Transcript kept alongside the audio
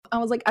I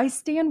was like, I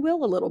stand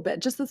Will a little bit,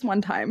 just this one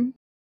time.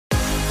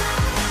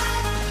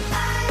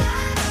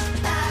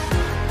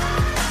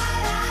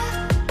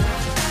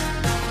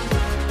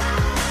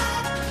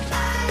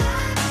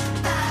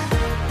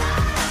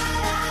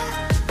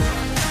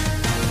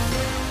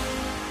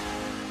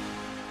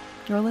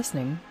 You're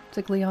listening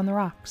to Glee on the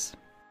Rocks.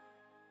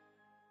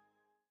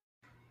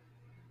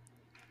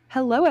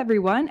 Hello,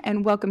 everyone,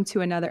 and welcome to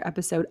another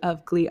episode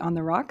of Glee on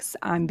the Rocks.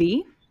 I'm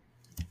Bea.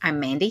 I'm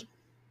Mandy.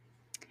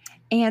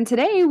 And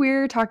today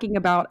we're talking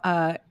about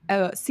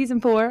Season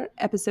 4,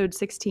 Episode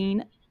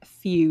 16,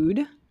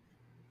 Feud.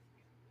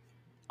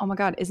 Oh my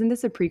God, isn't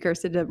this a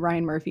precursor to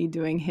Ryan Murphy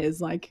doing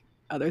his, like,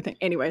 other thing?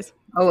 Anyways.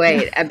 Oh,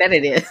 wait, I bet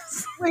it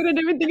is. Wait, I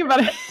didn't even think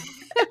about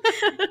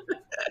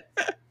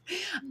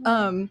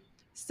it.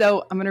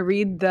 So I'm going to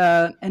read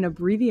an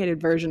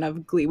abbreviated version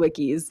of Glee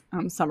Wiki's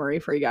summary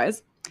for you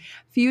guys.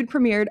 Feud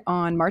premiered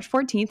on March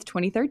 14th,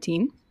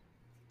 2013.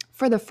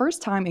 For the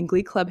first time in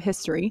Glee Club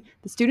history,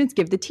 the students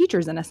give the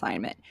teachers an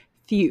assignment,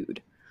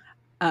 Feud.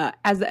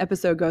 As the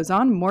episode goes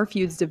on, more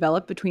feuds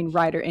develop between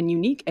Ryder and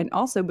Unique and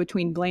also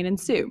between Blaine and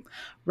Sue.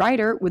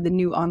 Ryder, with the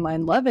new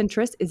online love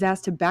interest, is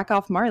asked to back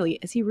off Marley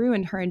as he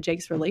ruined her and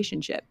Jake's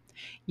relationship.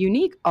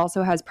 Unique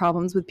also has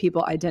problems with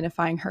people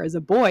identifying her as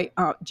a boy,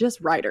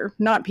 just Ryder,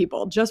 not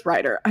people, just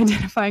Ryder,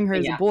 identifying her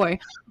as a boy,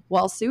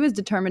 while Sue is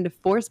determined to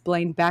force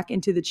Blaine back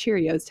into the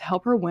Cheerios to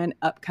help her win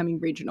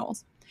upcoming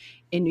regionals.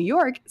 In New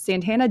York,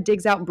 Santana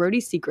digs out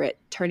Brody's secret,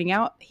 turning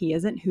out he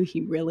isn't who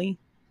he really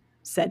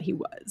said he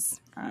was.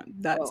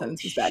 That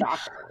sentence is bad.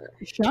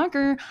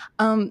 Shocker.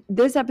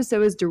 This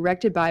episode is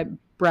directed by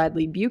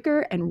Bradley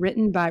Bucher and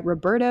written by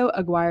Roberto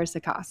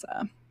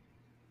Aguirre-Sacasa.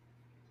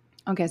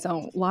 Okay,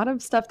 so a lot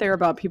of stuff there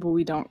about people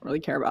we don't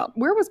really care about.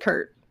 Where was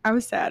Kurt? I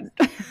was sad.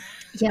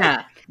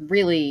 Yeah,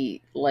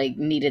 really,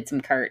 needed some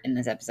Kurt in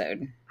this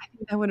episode. I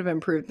think that would have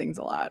improved things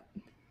a lot.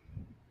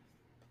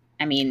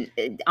 I mean,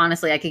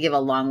 honestly, I could give a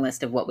long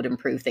list of what would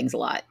improve things a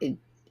lot.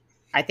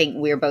 I think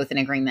we're both in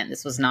agreement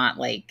this was not,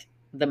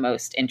 the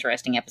most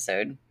interesting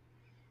episode.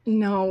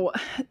 No,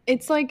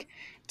 it's like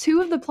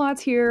two of the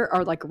plots here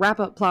are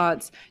wrap-up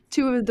plots.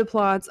 Two of the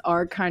plots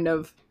are kind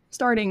of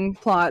starting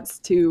plots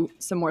to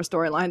some more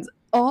storylines.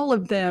 All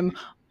of them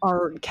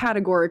are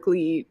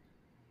categorically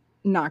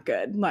not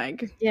good.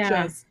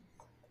 Just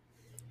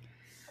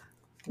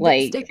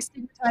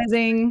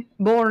stigmatizing,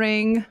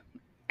 boring.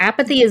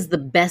 Apathy is the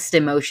best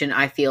emotion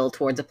I feel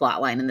towards a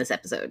plot line in this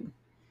episode.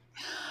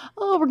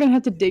 Oh, we're gonna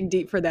have to dig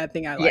deep for that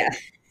thing I like.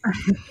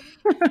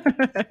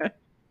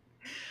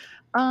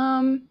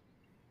 Yeah.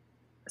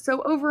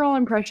 So overall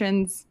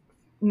impressions,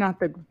 not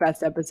the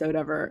best episode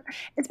ever,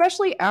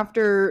 especially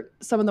after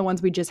some of the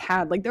ones we just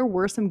had. There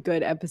were some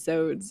good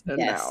episodes, and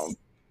now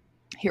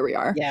here we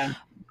are. Yeah,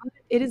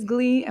 it is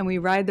Glee, and we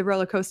ride the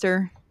roller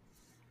coaster,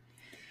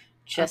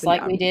 just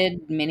like we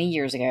did many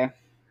years ago.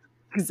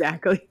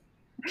 Exactly.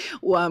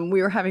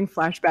 We were having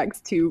flashbacks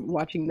to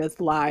watching this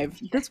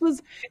live. This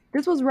was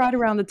right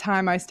around the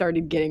time I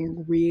started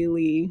getting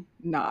really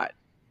not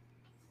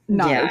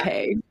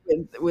okay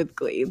with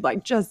Glee,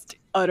 just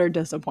utter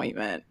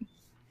disappointment.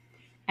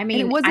 I mean,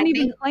 and it wasn't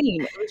even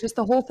playing; it was just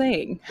the whole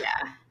thing.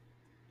 Yeah,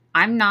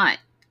 I'm not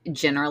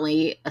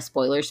generally a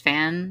spoilers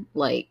fan.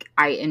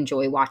 I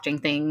enjoy watching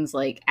things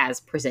as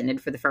presented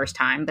for the first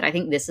time, but I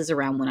think this is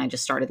around when I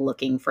just started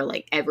looking for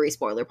every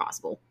spoiler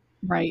possible.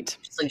 Right.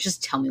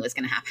 Just tell me what's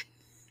going to happen.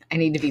 I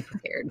need to be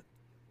prepared.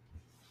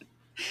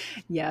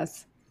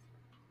 Yes.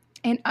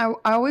 And I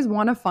always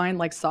want to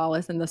find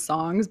solace in the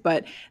songs,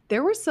 but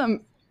there were some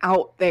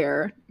out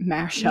there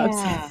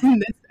mashups in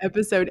this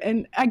episode.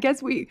 And I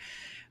guess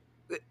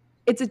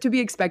it's to be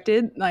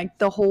expected.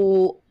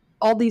 All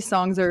these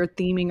songs are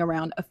theming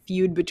around a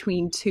feud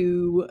between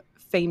two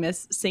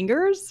famous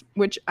singers,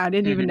 which I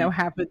didn't even know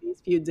half of these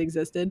feuds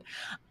existed.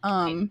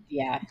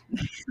 Yeah.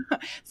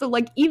 So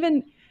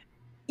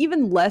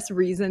even less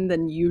reason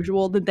than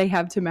usual that they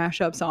have to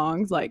mash up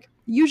songs.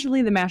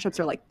 Usually the mashups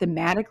are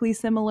thematically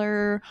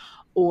similar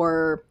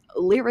or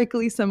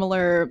lyrically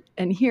similar,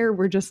 and here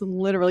we're just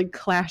literally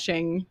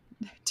clashing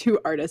two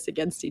artists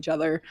against each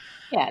other.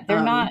 Yeah,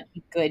 they're not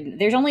good.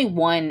 There's only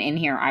one in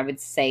here I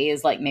would say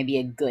is maybe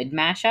a good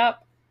mashup,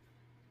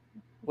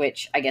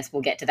 which I guess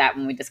we'll get to that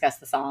when we discuss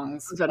the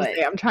songs. I was about to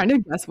say, I'm trying to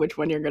guess which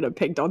one you're gonna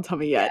pick. Don't tell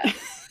me yet.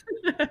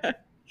 Yeah.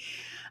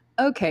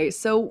 Okay,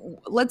 so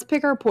let's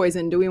pick our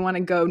poison. Do we want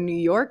to go New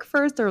York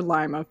first or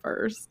Lima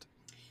first?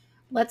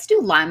 Let's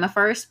do Lima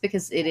first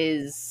because it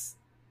is,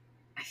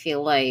 I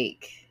feel I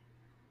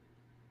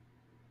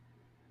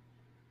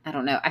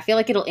don't know. I feel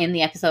it'll end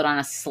the episode on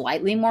a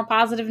slightly more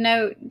positive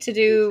note to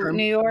do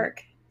New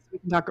York. We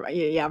can talk about,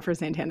 for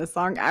Santana's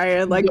song.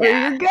 I like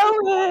where you're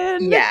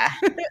going. Yeah.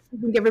 I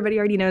think everybody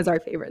already knows our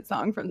favorite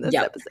song from this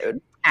episode.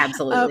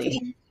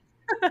 Absolutely.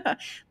 The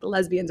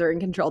lesbians are in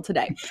control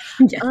today.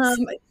 Yes.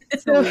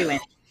 So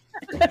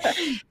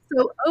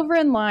over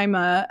in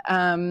Lima,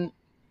 and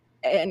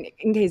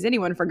in case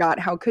anyone forgot,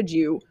 how could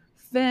you?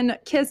 Finn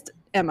kissed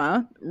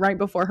Emma right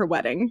before her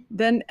wedding.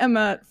 Then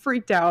Emma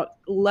freaked out,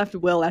 left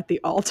Will at the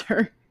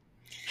altar.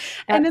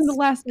 And in the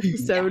last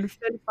episode,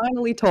 Finn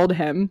finally told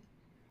him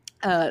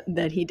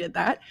that he did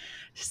that.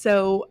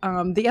 So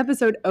the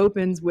episode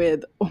opens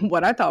with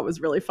what I thought was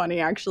really funny,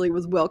 actually,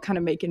 was Will kind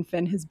of making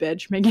Finn his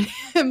bitch, making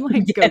him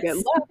like go get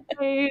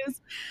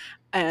lattes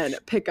and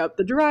pick up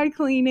the dry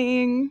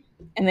cleaning.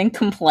 And then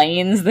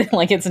complains that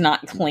like it's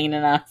not clean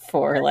enough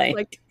for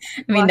like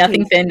I mean,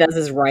 nothing Finn does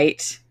is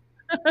right.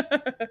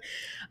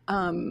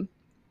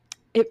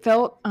 It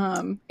felt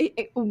I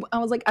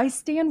was like, I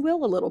stand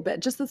Will a little bit,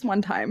 just this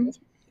one time.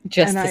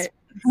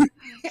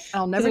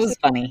 I'll never. It was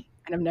funny,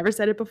 and I've never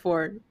said it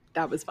before.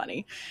 That was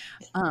funny.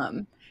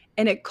 And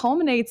it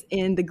culminates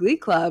in the Glee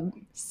Club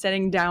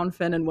setting down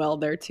Finn and Will,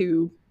 their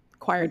two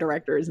choir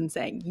directors, and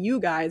saying, you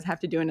guys have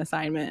to do an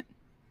assignment,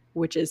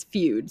 which is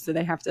feud. So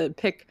they have to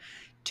pick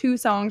 2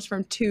 songs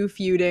from 2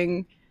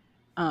 feuding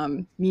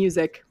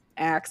music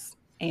acts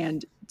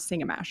and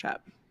sing a mashup.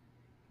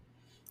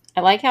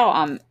 I like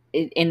how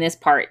in this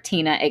part,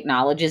 Tina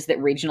acknowledges that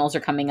regionals are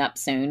coming up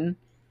soon.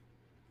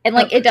 And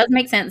like it does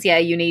make sense. Yeah,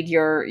 you need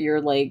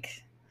your like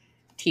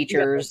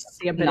teachers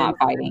not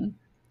fighting.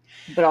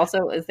 But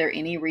also, is there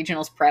any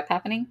regionals prep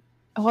happening?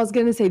 Oh, I was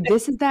going to say,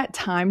 this is that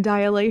time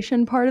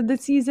dilation part of the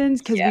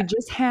seasons, because we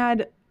just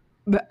had,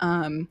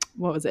 what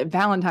was it,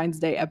 Valentine's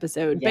Day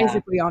episode,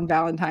 basically on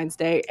Valentine's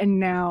Day, and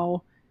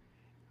now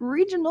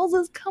regionals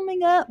is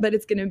coming up, but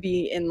it's going to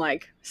be in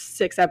like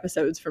 6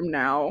 episodes from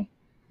now.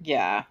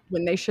 Yeah.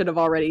 When they should have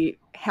already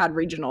had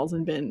regionals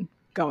and been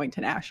going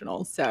to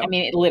nationals. So I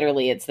mean,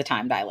 it's the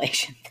time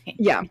dilation thing.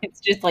 Yeah. It's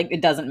just like,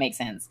 it doesn't make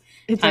sense.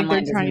 Timeline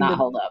like does not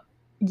hold up.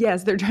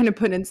 Yes, they're trying to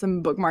put in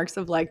some bookmarks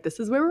of like, this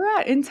is where we're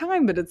at in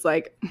time, but it's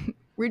like,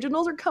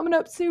 regionals are coming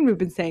up soon. We've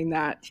been saying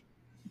that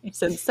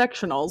since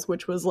sectionals,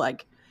 which was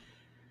like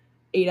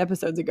 8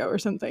 episodes ago or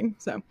something.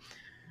 So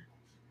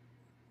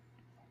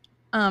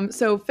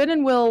so Finn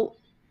and Will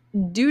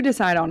do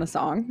decide on a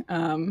song,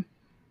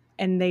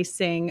 and they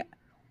sing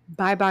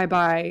Bye Bye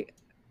Bye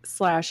 /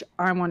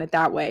 I Want It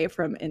That Way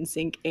from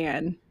NSYNC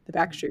and the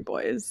Backstreet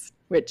Boys,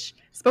 which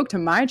spoke to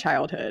my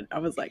childhood. I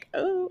was like,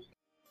 oh.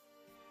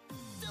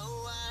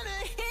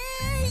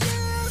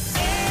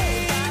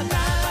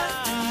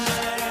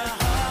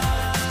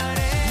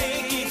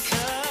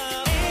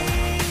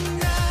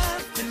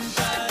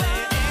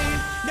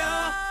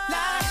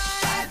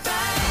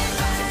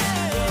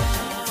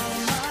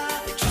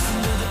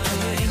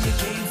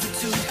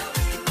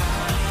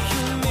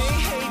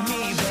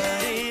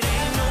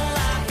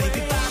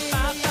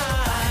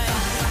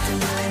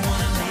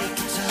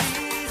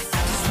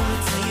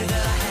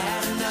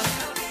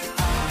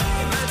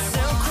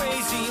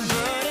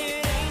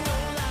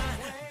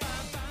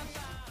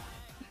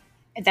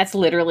 That's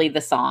literally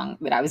the song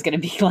that I was going to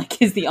be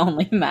like is the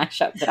only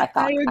mashup that I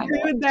thought. I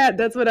agree with that.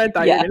 That's what I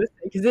thought you were going to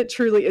say, because it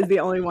truly is the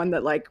only one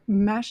that like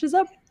mashes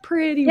up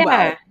pretty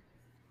well.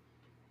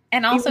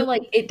 And also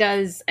like it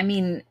does, I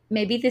mean,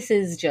 maybe this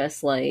is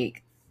just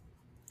like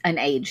an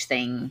age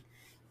thing,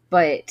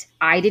 but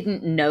I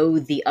didn't know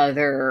the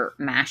other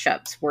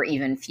mashups were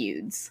even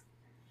feuds.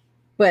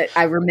 But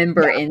I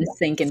remember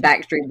NSYNC and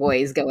Backstreet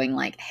Boys going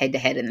like head to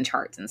head in the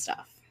charts and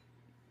stuff.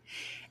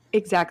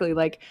 Exactly.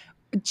 Like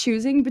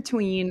choosing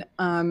between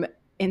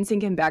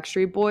NSYNC and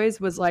Backstreet Boys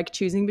was like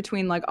choosing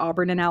between like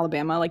Auburn and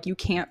Alabama. Like you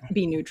can't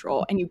be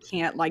neutral and you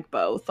can't like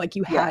both. Like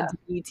you had to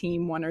be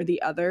team one or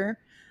the other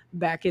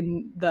back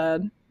in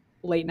the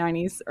late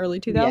 90s, early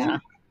 2000s. Yeah.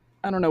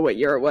 I don't know what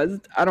year it was.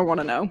 I don't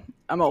want to know.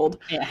 I'm old.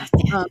 Yeah.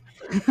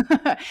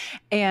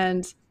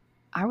 And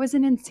I was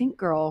an NSYNC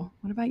girl.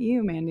 What about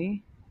you,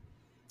 Mandy?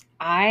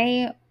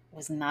 I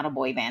was not a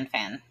boy band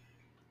fan.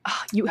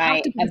 Oh, you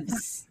have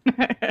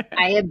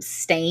I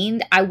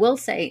abstained. I will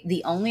say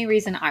the only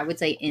reason I would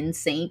say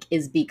NSYNC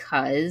is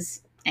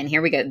because, and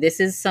here we go, this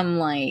is some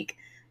like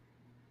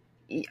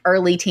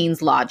early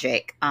teens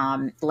logic.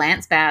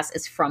 Lance Bass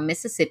is from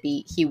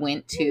Mississippi. He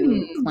went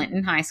to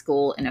Clinton High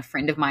School, and a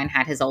friend of mine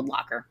had his old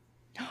locker.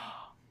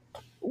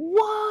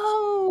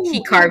 Whoa!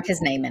 He carved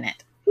his name in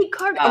it. He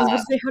carved. I was going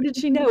to say, how did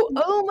she know?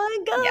 Oh my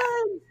god!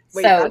 Yeah.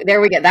 Wait, there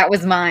we go. That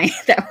was my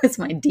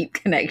deep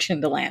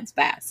connection to Lance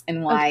Bass,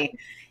 and why,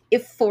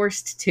 if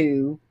forced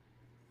to,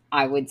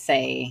 I would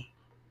say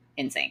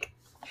NSYNC.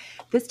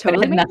 This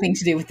totally had nothing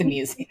to do with the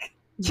music.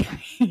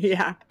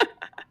 Yeah.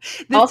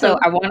 Also,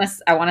 I want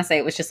to say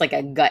it was just like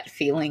a gut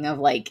feeling of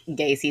like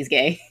gay sees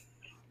gay.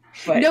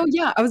 But, no,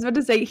 yeah, I was about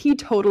to say he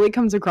totally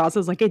comes across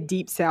as like a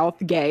deep South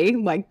gay.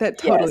 Like that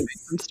totally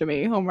makes sense to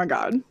me. Oh my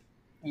god.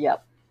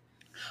 Yep.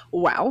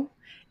 Wow.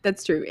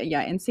 That's true.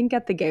 Yeah, NSYNC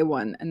got the gay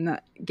one, and the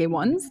gay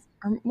ones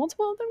are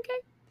multiple of them gay.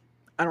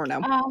 I don't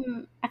know.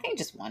 I think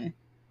just one,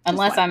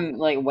 unless I'm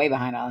like way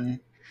behind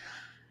on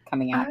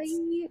coming out.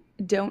 I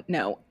don't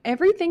know.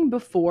 Everything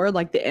before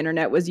like the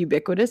internet was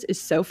ubiquitous is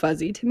so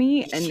fuzzy to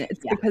me, and it's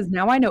because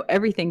now I know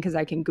everything because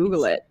I can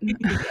Google it.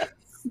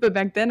 But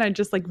back then, I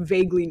just like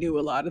vaguely knew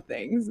a lot of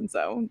things, and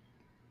so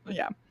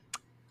yeah.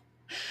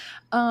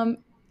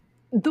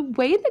 The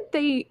way that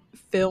they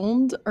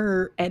filmed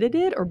or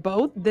edited or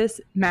both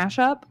this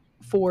mashup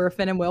for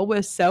Finn and Will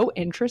was so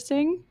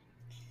interesting.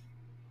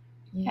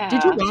 Yeah.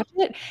 Did you watch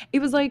it? It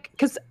was like,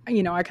 because,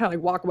 you know, I kind of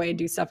like walk away and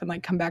do stuff and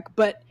like come back,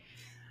 but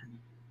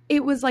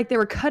it was like they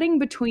were cutting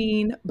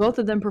between both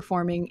of them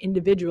performing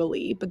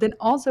individually, but then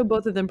also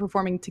both of them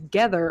performing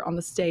together on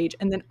the stage,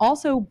 and then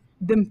also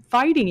them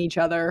fighting each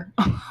other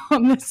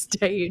on the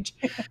stage,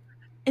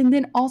 and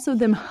then also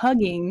them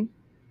hugging,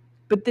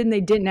 but then they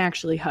didn't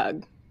actually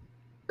hug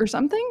or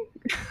something.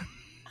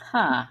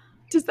 Huh.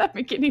 Does that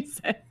make any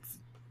sense?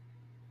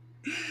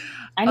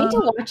 I need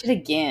to watch it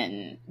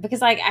again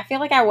because like I feel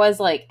like I was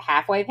like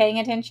halfway paying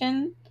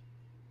attention.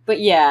 But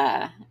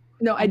yeah.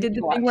 No, I did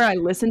the thing where I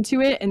listened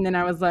to it and then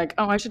I was like,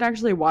 oh, I should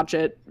actually watch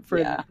it for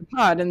the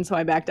pod. And so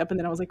I backed up and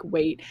then I was like,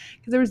 wait,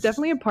 because there was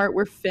definitely a part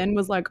where Finn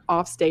was like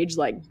off stage,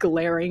 like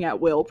glaring at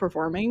Will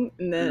performing.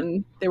 And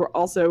then they were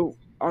also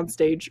on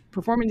stage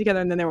performing together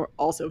and then they were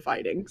also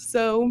fighting.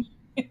 So,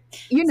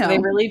 you know. So they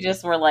really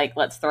just were like,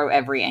 let's throw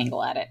every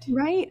angle at it.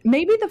 Right.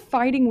 Maybe the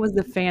fighting was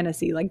the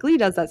fantasy. Like Glee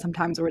does that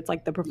sometimes where it's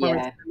like the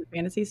performance and the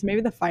fantasy. So maybe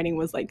the fighting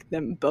was like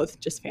them both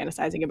just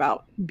fantasizing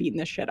about beating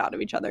the shit out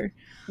of each other.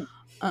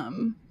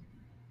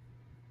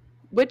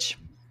 Which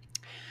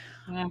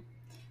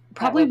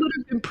probably would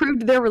have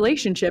improved their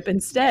relationship.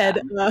 Instead,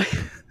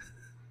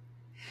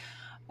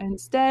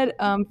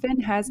 Finn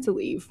has to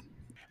leave.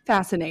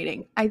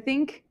 Fascinating. I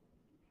think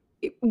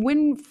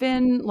when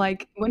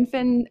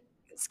Finn's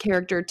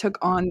character took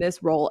on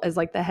this role as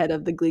like the head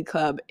of the Glee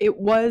Club, it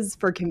was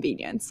for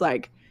convenience.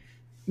 Like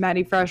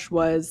Matty Fresh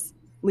was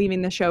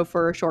leaving the show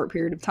for a short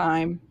period of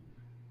time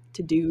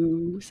to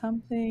do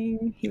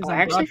something. He was I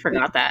actually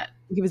forgot that.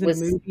 He was in a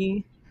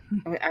movie.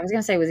 I was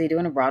gonna say, was he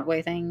doing a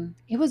Broadway thing?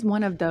 It was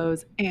one of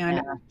those.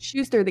 And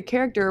Schuster, the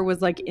character,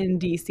 was like in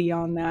DC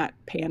on that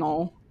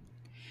panel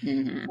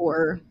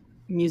for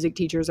music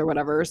teachers or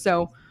whatever.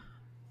 So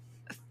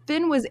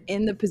Finn was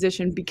in the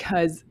position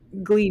because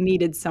Glee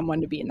needed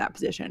someone to be in that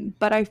position.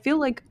 But I feel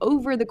like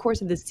over the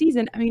course of the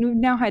season, I mean, we've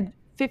now had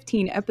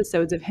 15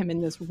 episodes of him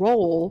in this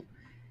role,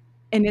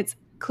 and it's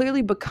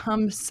clearly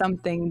become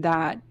something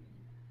that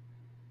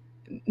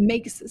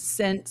makes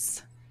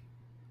sense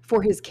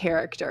for his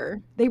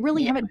character. They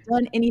really haven't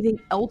done anything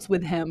else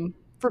with him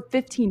for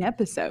 15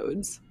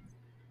 episodes.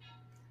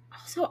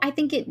 Also, I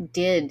think it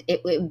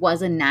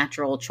was a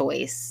natural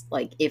choice.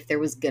 Like, if there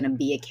was going to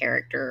be a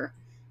character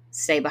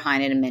stay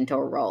behind in a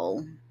mentor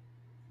role,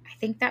 I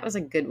think that was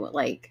a good one.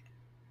 Like,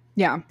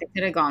 they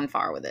could have gone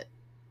far with it.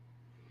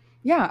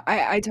 Yeah,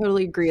 I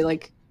totally agree.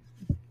 Like,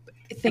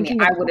 thinking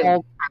I would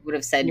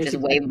have said just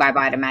wave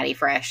bye-bye to Matty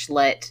Fresh,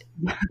 let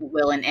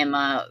Will and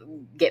Emma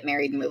get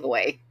married and move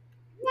away.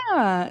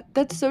 Yeah,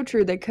 that's so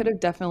true. They could have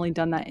definitely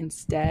done that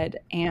instead.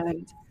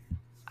 And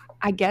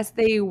I guess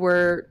they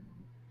were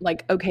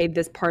like, okay,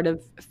 this part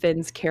of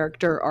Finn's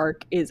character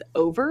arc is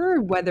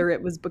over, whether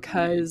it was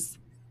because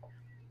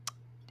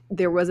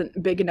there wasn't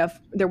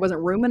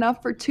room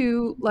enough for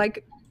two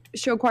like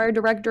show choir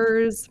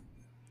directors.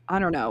 I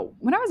don't know.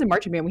 When I was in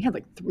marching band, we had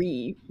like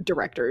 3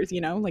 directors, you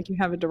know, like you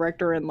have a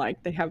director and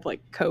like they have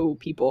like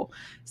co-people.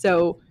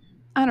 So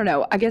I don't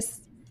know.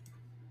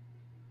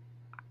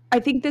 I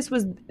think this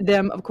was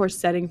them, of course,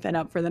 setting Finn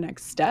up for the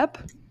next step.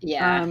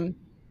 Yeah.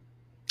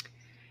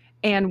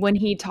 And when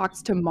he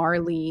talks to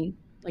Marley,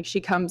 like she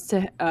comes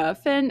to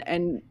Finn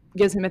and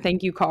gives him a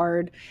thank you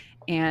card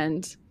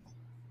and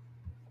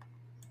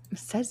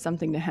says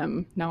something to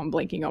him. Now I'm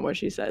blanking on what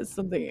she says.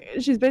 Something.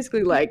 She's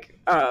basically like,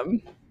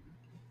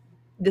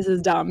 this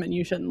is dumb and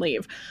you shouldn't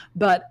leave.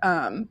 But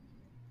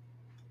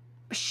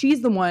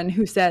she's the one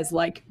who says,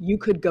 like, you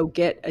could go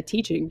get a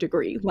teaching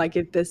degree. Like,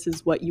 if this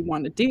is what you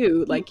want to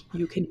do, like,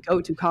 you can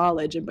go to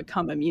college and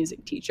become a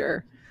music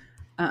teacher.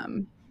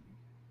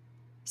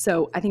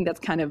 So I think that's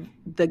kind of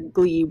the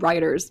Glee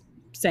writers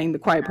saying the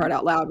quiet part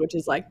out loud, which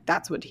is like,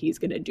 that's what he's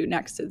going to do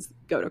next is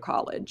go to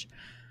college.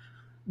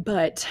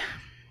 But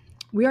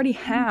we already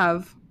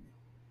have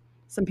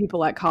some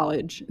people at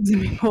college,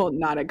 some people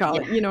not at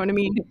college. You know what I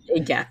mean?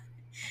 Yeah.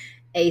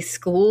 A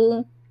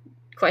school ?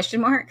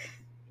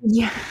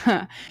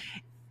 Yeah.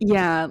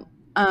 Yeah.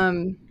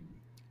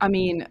 I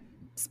mean,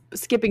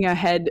 skipping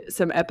ahead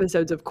some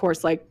episodes, of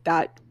course, like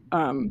that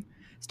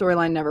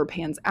storyline never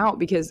pans out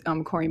because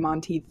Corey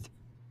Monteith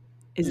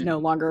is no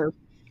longer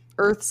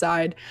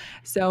Earthside.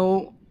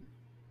 So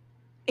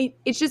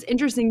it's just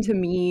interesting to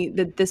me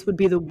that this would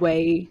be the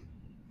way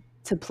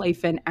to play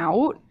Finn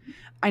out.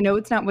 I know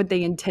it's not what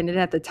they intended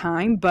at the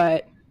time,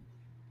 but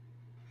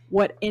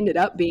what ended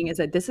up being is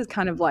that this is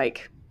kind of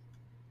like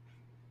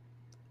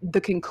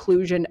the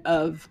conclusion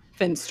of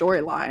Finn's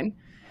storyline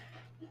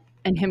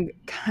and him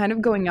kind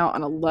of going out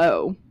on a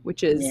low,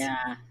 which is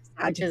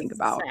sad to think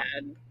about.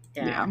 Sad.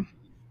 Yeah.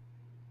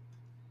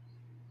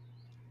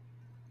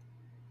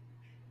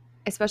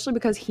 Especially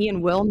because he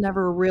and Will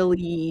never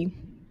really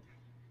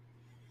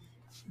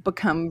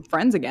become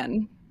friends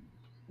again.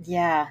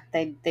 Yeah,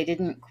 they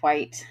didn't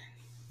quite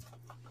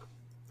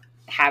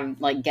have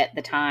get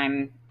the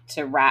time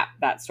to wrap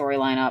that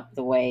storyline up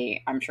the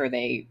way I'm sure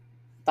they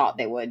thought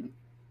they would.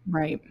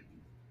 Right.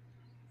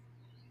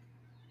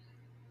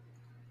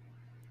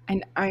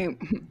 And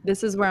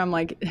this is where I'm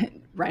like,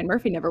 Ryan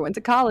Murphy never went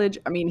to college.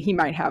 I mean, he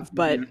might have,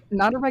 but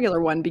not a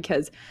regular one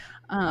because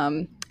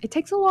it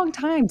takes a long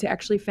time to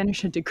actually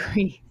finish a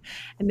degree.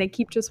 And they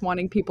keep just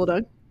wanting people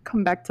to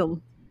come back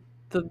to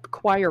the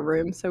choir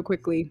room so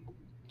quickly.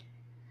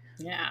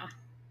 Yeah.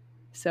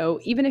 So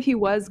even if he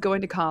was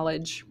going to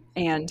college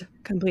and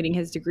completing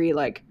his degree,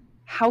 like,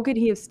 how could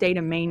he have stayed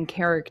a main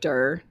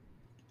character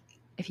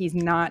if he's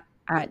not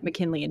at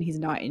McKinley and he's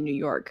not in New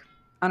York?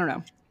 I don't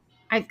know.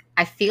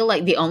 I feel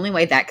like the only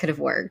way that could have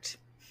worked,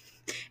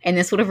 and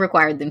this would have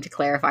required them to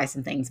clarify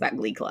some things about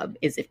Glee Club,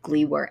 is if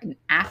Glee were an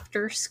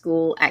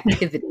after-school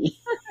activity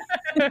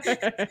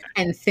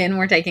and Finn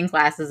were taking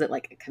classes at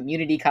like a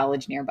community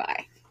college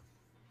nearby.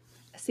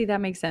 See, that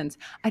makes sense.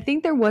 I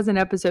think there was an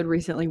episode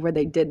recently where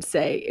they did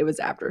say it was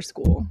after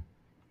school.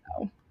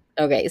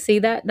 Okay, see,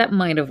 that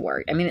might have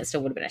worked. I mean, it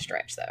still would have been a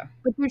stretch, though.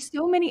 But there's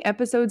so many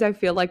episodes, I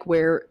feel like,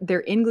 where they're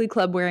in Glee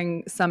Club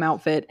wearing some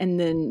outfit and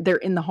then they're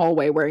in the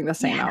hallway wearing the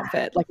same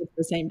outfit, like it's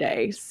the same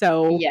day.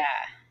 So yeah,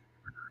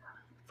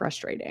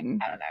 frustrating.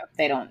 I don't know.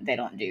 They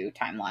don't do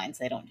timelines.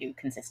 They don't do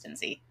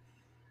consistency.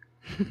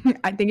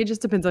 I think it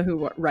just depends on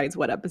who writes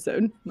what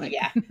episode. Like,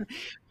 yeah,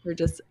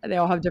 they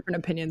all have different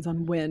opinions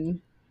on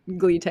when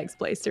Glee takes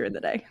place during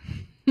the day.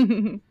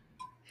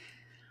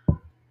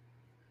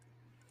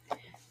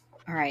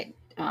 All right.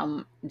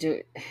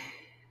 Do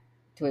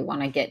we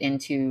want to get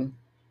into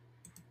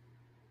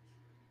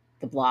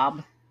the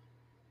Blob?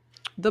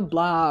 The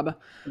Blob.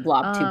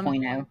 Blob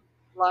 2.0.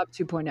 Blob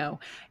 2.0.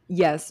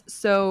 Yes.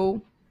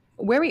 So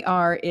where we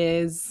are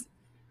is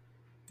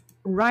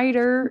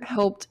Ryder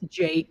helped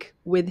Jake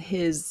with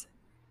his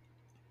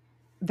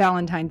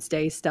Valentine's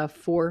Day stuff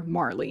for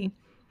Marley.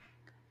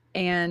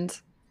 And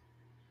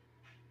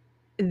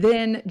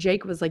then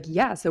Jake was like,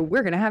 yeah, so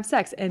we're going to have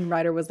sex. And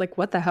Ryder was like,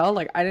 what the hell?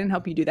 Like, I didn't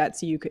help you do that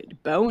so you could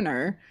bone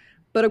her.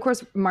 But of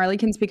course, Marley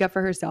can speak up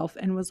for herself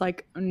and was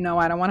like, no,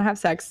 I don't want to have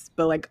sex.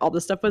 But like, all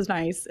this stuff was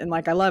nice. And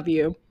like, I love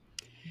you.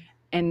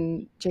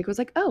 And Jake was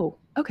like, oh,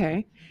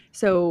 okay.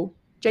 So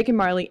Jake and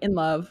Marley in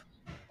love.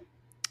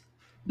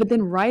 But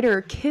then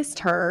Ryder kissed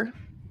her.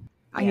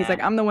 Yeah. He's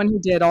like, I'm the one who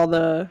did all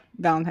the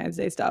Valentine's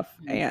Day stuff.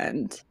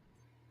 And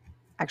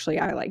actually,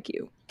 I like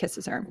you.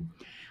 Kisses her.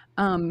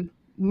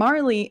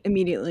 Marley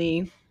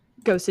immediately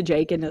goes to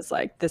Jake and is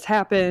like, this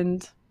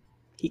happened.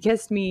 He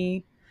kissed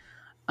me.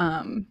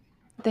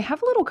 They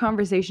have a little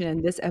conversation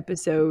in this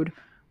episode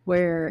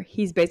where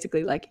he's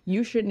basically like,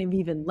 you shouldn't have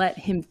even let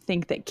him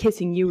think that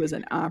kissing you was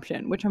an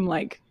option, which I'm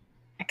like,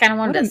 I kind of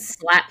wanted to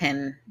slap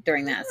him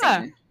during that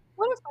scene.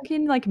 What a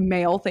fucking like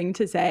male thing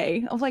to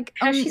say. I was like,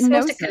 how's she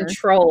supposed to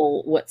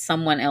control what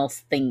someone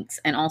else thinks?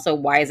 And also,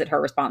 why is it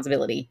her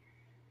responsibility?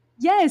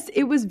 Yes,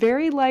 it was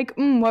very like,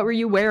 what were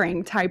you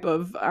wearing type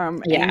of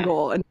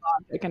angle and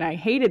logic, and I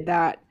hated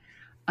that.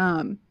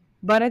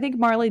 But I think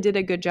Marley did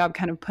a good job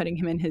kind of putting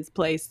him in his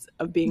place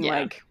of being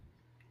like,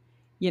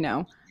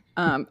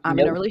 I'm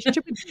in a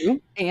relationship with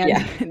you,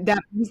 and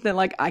that means that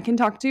like I can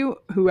talk to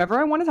whoever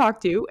I want to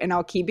talk to, and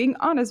I'll keep being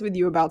honest with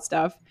you about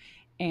stuff.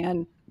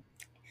 And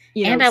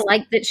I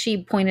like that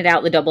she pointed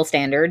out the double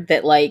standard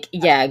that like,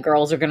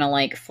 girls are gonna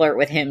like flirt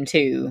with him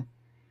too.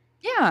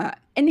 Yeah.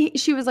 And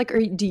she was like,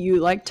 do you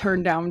like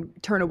turn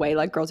away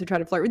like girls who try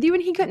to flirt with you?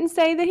 And he couldn't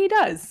say that he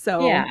does.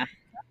 So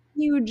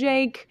you,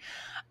 Jake.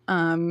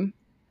 Marley's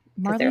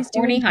they're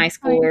horny high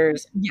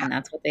schoolers, and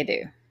that's what they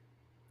do.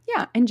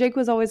 Yeah. And Jake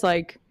was always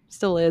like,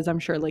 still is, I'm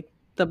sure, like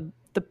the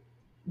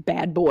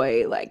bad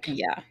boy, like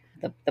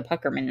the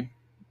puckerman.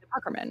 The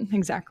puckerman,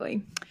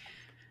 exactly.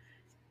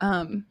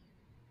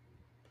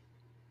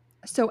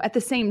 So at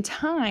the same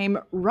time,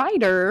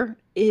 Ryder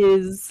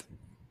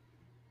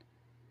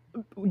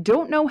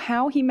don't know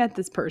how he met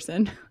this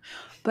person,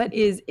 but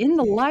is in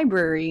the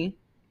library,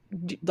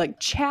 like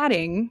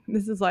chatting.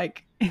 This is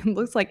like, it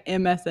looks like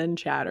MSN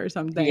chat or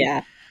something.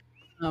 Yeah.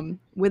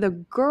 With a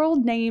girl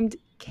named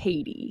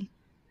Katie.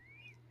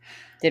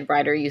 Did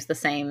Ryder use the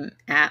same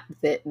app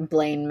that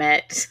Blaine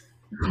met?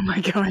 Oh my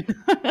God.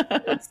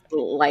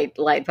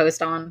 light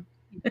post on?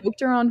 He booked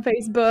her on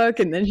Facebook,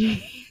 and then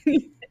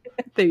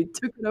they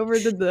took it over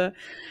to the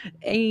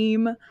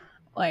AIM.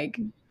 Like,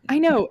 I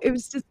know,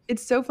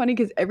 it's so funny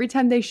because every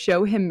time they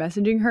show him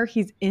messaging her,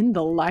 he's in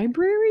the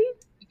library.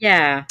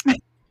 Yeah.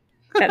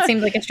 That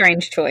seemed like a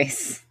strange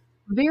choice.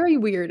 Very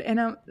weird. And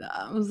I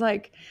was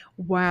like,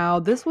 wow,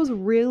 this was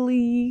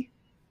really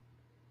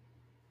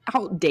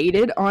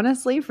outdated,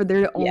 honestly, for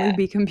there to only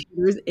be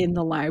computers in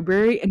the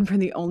library and for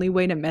the only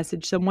way to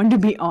message someone to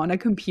be on a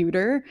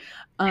computer.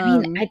 I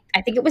mean,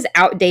 I think it was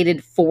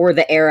outdated for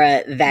the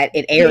era that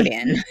it aired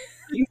in.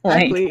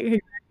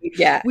 Exactly.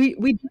 Yeah. We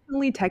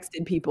definitely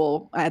texted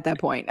people at that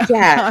point.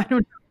 Yeah. I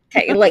don't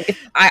know. Like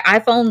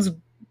iPhones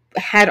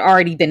had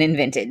already been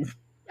invented.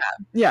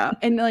 Yeah.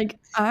 And like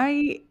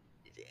I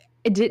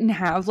didn't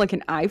have like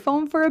an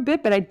iPhone for a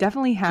bit, but I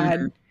definitely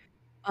had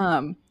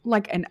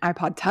like an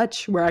iPod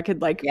Touch where I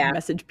could like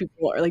message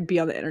people or like be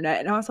on the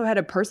internet. And I also had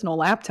a personal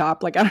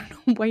laptop. Like I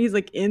don't know why he's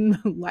like in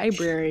the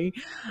library.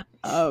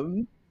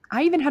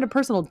 I even had a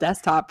personal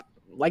desktop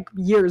like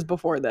years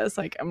before this.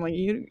 Like I'm like,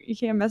 you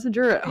can't message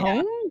her at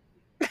home?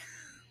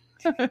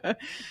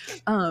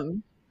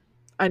 um,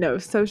 I know,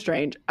 so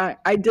strange.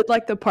 I did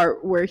like the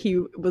part where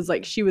he was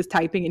like, she was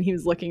typing and he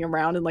was looking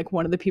around and like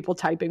one of the people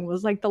typing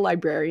was like the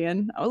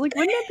librarian. I was like,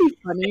 wouldn't that be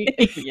funny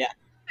if Yeah.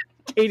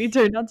 Katie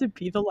turned out to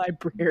be the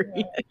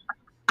librarian?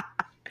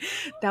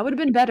 That would have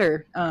been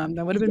better.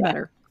 That would have been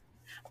Yeah.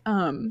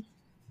 better.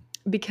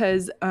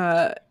 Because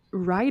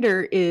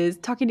Ryder is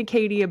talking to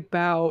Katie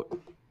about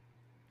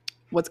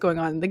what's going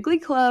on in the Glee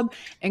Club,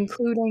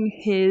 including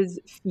his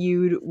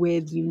feud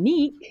with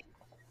Unique.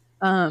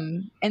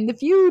 And the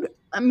feud,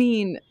 I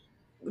mean,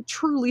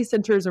 truly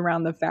centers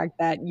around the fact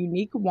that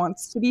Unique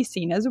wants to be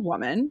seen as a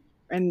woman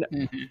and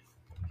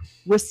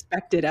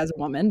respected as a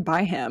woman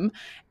by him.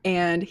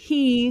 And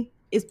he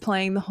is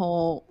playing the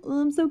whole,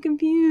 oh, I'm so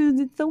confused,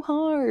 it's so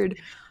hard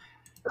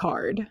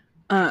card.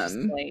 Just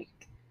like,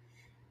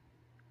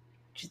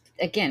 just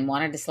again,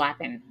 wanted to slap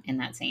him in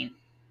that scene.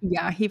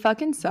 Yeah, he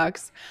fucking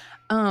sucks.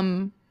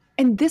 And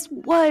this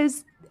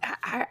was,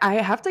 I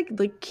have to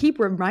like keep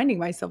reminding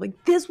myself,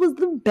 like, this was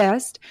the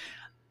best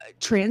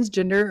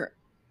transgender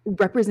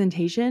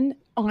representation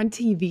on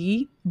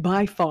TV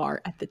by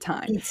far at the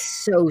time. It's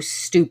so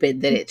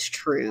stupid that it's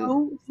true.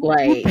 So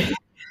like,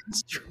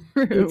 it's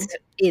true.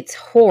 It's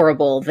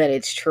horrible that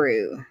it's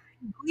true.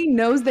 He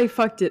knows they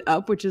fucked it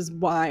up, which is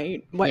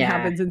why what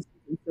happens in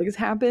season 6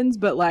 happens,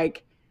 but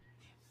like,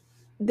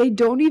 they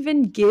don't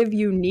even give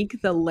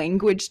Unique the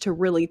language to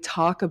really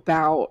talk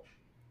about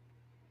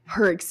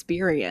her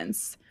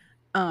experience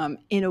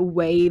in a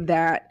way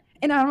that,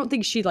 and I don't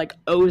think she like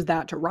owes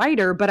that to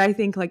Ryder, but I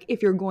think like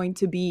if you're going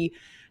to be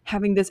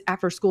having this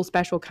after school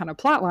special kind of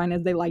plot line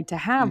as they like to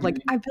have, like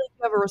I feel like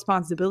you have a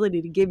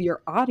responsibility to give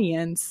your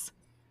audience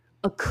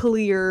a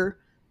clear,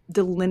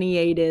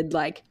 delineated,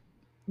 like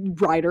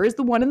Ryder is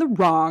the one in the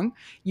wrong,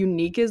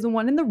 Unique is the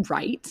one in the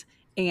right,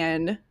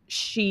 and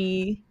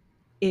she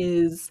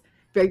is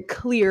very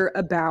clear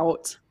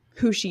about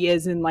who she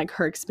is and like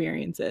her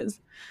experiences.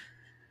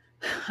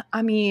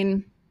 I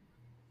mean,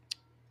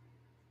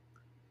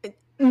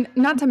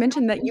 not to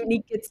mention that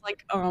Unique gets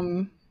like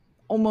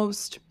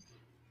almost,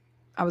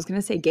 I was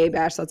gonna say gay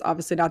bash, that's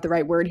obviously not the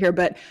right word here,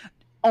 but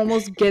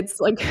almost gets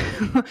like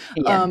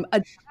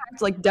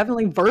attacked, like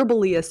definitely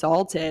verbally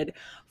assaulted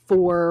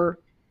for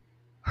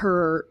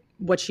her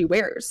what she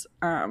wears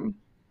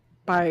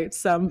by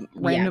some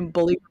random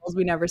bully girls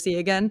we never see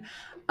again.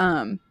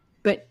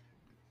 But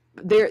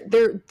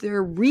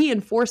they're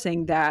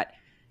reinforcing that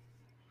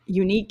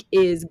Unique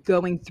is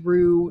going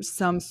through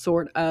some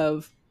sort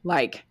of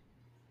like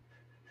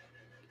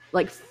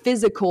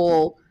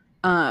physical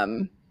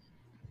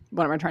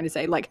what am I trying to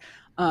say, like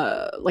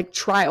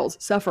trials,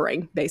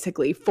 suffering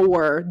basically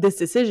for this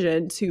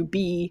decision to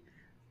be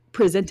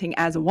presenting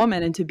as a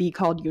woman and to be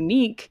called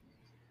Unique.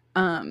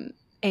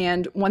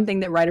 And one thing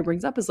that Ryder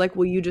brings up is like,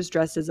 well, you just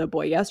dressed as a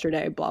boy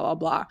yesterday, blah blah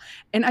blah.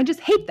 And I just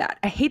hate that.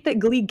 I hate that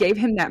Glee gave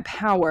him that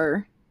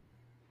power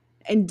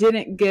and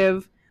didn't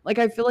give, like,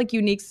 I feel like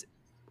Unique's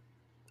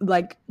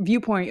like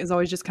viewpoint is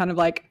always just kind of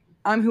like,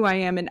 I'm who I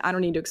am and I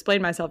don't need to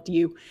explain myself to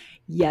you.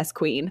 Yes,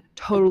 queen,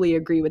 totally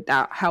agree with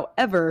that.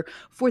 However,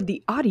 for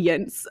the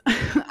audience,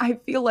 I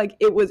feel like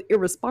it was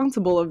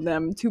irresponsible of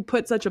them to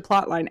put such a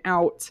plot line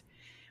out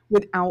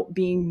without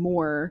being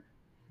more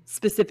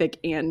specific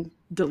and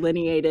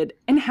delineated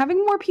and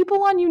having more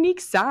people on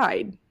Unique's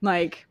side.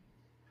 Like,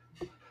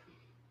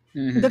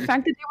 the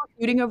fact that they were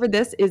feuding over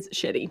this is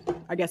shitty,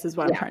 I guess is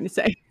what I'm trying to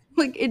say.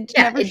 Like, it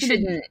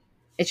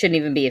shouldn't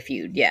even be a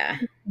feud. Yeah.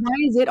 Why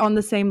is it on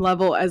the same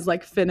level as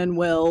like Finn and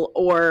Will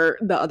or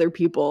the other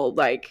people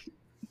like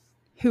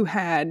who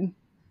had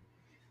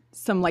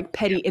some like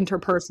petty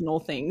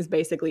interpersonal things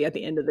basically at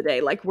the end of the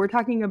day? Like, we're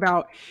talking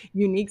about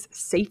Unique's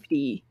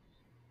safety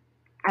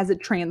as a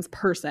trans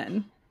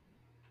person.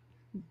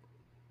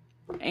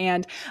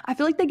 And I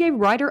feel like they gave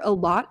Ryder a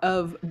lot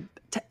of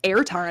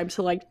airtime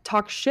to like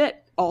talk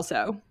shit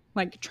also,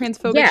 like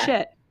transphobic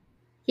shit.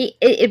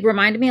 It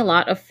reminded me a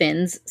lot of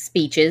Finn's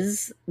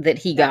speeches that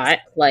he got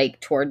like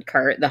toward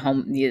Kurt.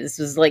 This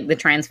was like the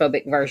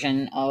transphobic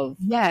version of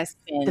Finn's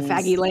the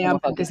faggy lamb.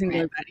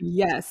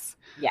 Yes,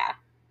 yeah,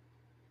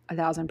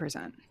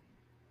 1,000%.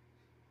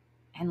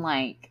 And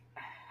like,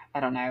 I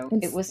don't know,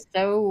 it was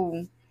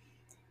so.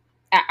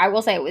 I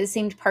will say it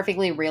seemed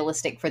perfectly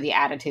realistic for the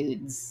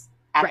attitudes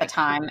at the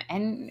time,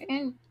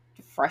 and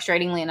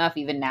frustratingly enough,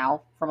 even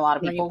now from a lot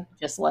of people,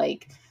 just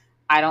like,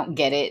 I don't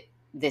get it.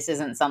 This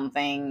isn't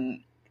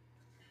something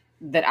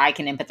that I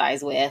can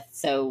empathize with.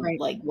 So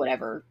like,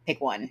 whatever, pick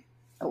one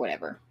or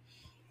whatever.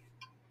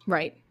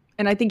 Right.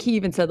 And I think he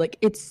even said like,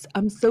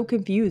 I'm so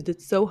confused.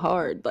 It's so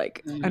hard.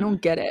 Like, I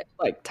don't get it,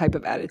 like type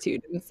of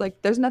attitude. And it's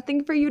like, there's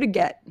nothing for you to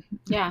get.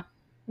 Yeah.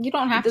 You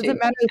don't have to. It doesn't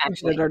matter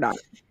if you get it or not.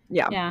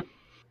 Yeah. Yeah.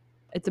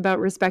 It's about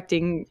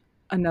respecting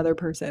another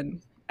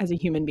person as a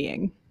human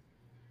being.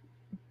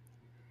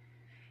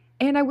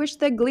 And I wish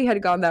that Glee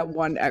had gone that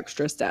one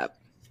extra step.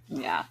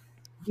 Yeah.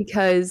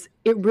 Because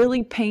it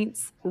really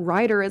paints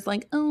Ryder as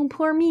like, oh,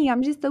 poor me,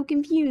 I'm just so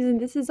confused and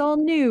this is all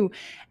new.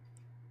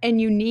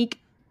 And Unique,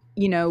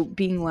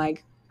 being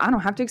like, I don't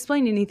have to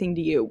explain anything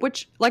to you,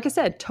 which, like I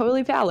said,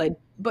 totally valid.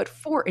 but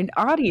for an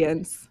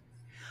audience,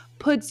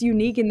 puts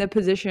Unique in the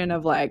position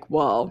of like,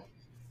 well,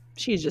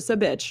 she's just a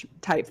bitch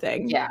type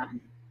thing. Yeah.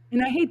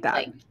 And I hate that.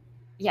 Like,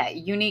 yeah,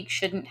 Unique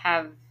shouldn't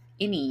have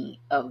any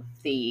of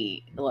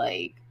the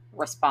like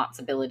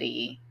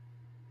responsibility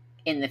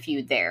in the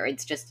feud there.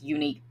 It's just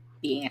Unique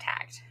being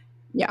attacked.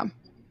 Yeah.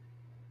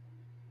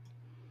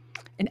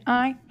 And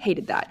I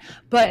hated that.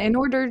 But in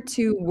order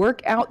to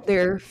work out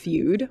their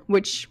feud,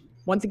 which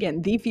once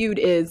again, the feud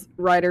is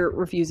Ryder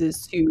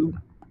refuses to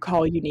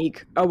call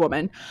Unique a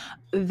woman,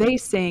 they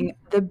sing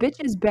 "The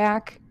Bitch Is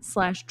Back"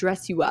 /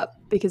 "Dress You Up"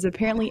 because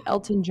apparently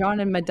Elton John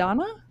and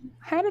Madonna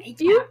had a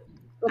feud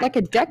for like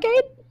a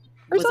decade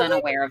or was something.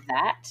 Unaware of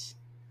that.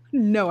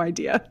 No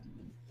idea.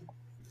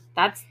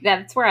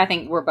 That's where I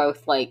think we're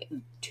both like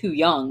too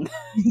young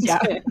Yeah.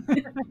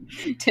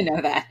 to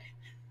know that.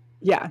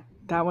 Yeah,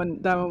 that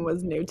one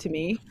was new to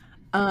me.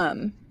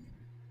 The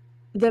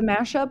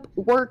mashup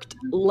worked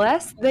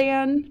less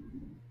than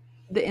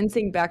the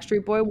NSYNC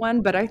Backstreet Boy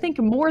one, but I think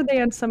more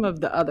than some of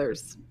the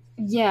others.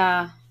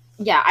 Yeah.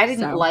 Yeah, I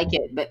didn't like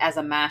it, but as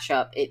a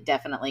mashup,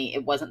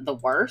 it wasn't the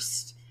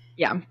worst.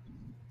 Yeah.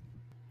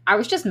 I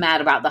was just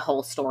mad about the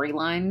whole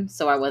storyline,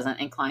 so I wasn't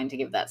inclined to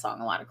give that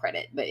song a lot of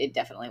credit, but it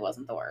definitely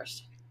wasn't the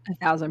worst.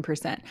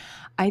 1,000%.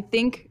 I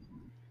think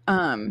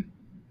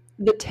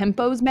the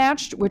tempos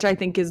matched, which I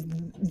think is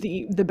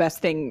the best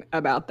thing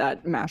about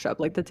that mashup.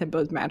 Like the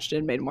tempos matched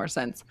and made more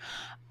sense.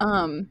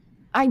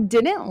 I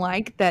didn't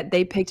like that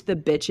they picked "The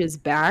Bitch Is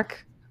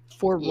Back"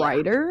 for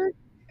Ryder.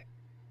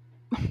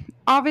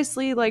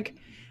 Obviously, like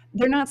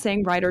they're not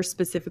saying Ryder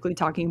specifically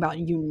talking about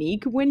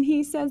Unique when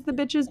he says "The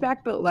bitch is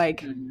back," but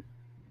like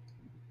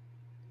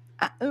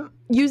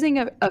using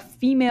a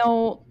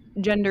female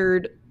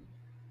gendered,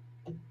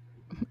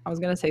 I was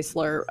gonna say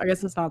slur. I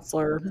guess it's not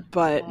slur,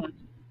 but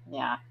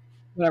yeah,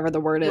 whatever the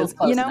word is,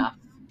 you know.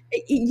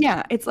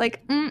 Yeah, it's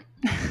like, and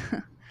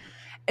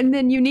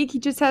then Unique, he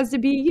just has to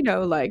be, you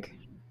know, like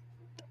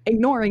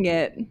ignoring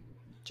it,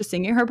 just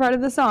singing her part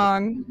of the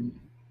song,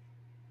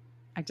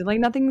 acting like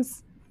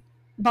nothing's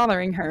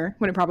bothering her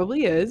when it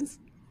probably is.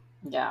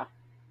 Yeah.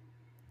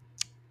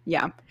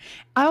 Yeah.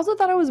 I also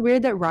thought it was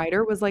weird that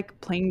Ryder was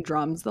like playing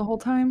drums the whole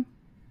time.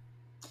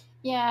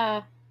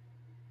 Yeah.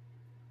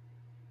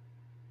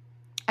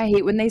 I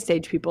hate when they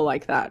stage people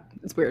like that.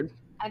 It's weird.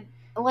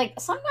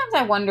 Sometimes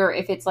I wonder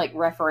if it's like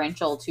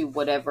referential to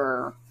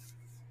whatever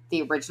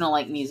the original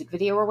like music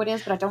video or what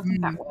is, but I don't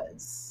think that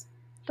was.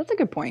 That's a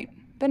good point.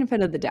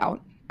 Benefit of the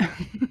doubt.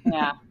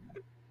 Yeah.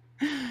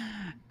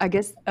 I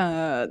guess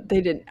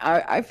they didn't.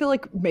 I feel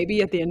like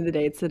maybe at the end of the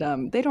day, it's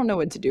that they don't know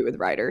what to do with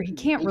Ryder. He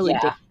can't really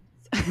dance.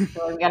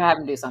 So we gotta have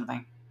him do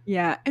something.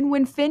 Yeah, and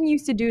when Finn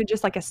used to do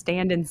just like a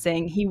stand and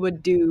sing, he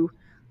would do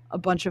a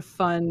bunch of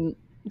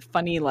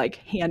funny like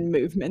hand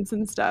movements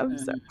and stuff.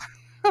 So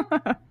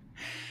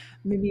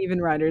maybe even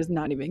Ryder's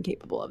not even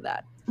capable of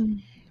that.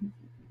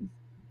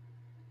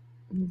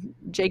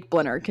 Jake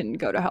Blenner can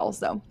go to hell.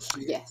 So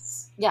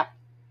yes, yeah.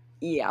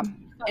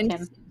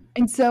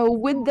 And so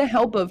with the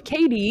help of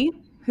Katie,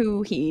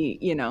 who he,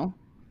 you know,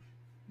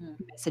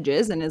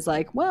 messages and is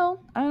like,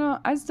 well,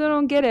 I still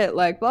don't get it,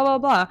 like blah blah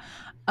blah,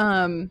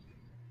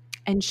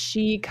 and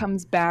she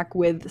comes back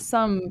with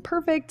some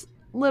perfect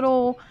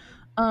little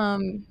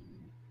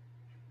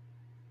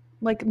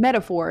like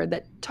metaphor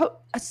that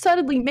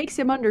suddenly makes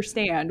him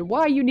understand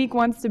why Unique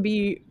wants to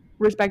be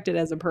respected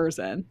as a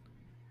person.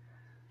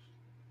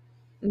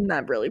 And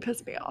that really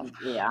pissed me off.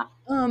 Yeah.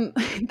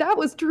 That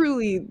was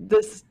truly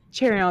this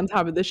cherry on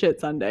top of the shit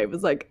sundae. It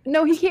was like,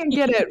 no, he can't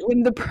get it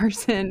when the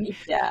person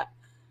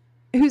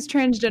who's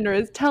transgender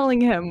is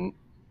telling him.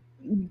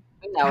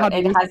 No,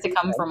 it has to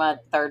come from a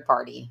third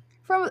party.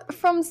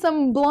 From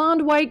some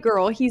blonde white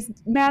girl he's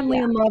madly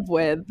in love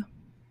with.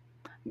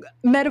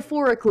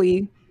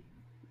 Metaphorically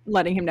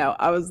letting him know.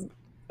 I was,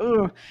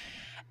 ugh.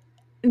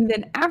 And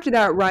then after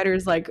that,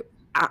 Ryder's like,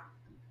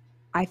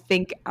 I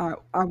think I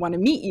want to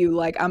meet you.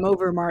 Like, I'm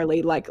over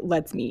Marley. Like,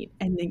 let's meet.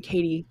 And then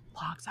Katie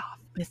logs off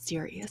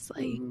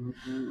mysteriously.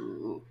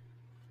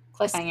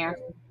 Cliffhanger.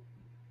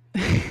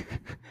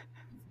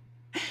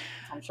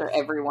 I'm sure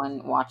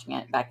everyone watching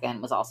it back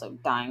then was also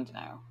dying to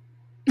know.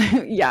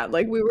 Yeah,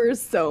 like we were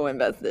so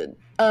invested.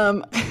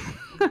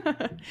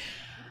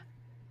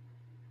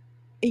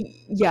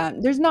 Yeah,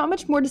 there's not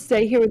much more to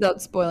say here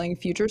without spoiling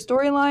future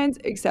storylines,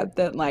 except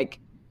that, like,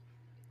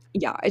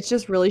 yeah, it's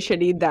just really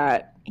shitty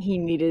that he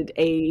needed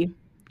a,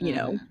 you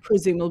know,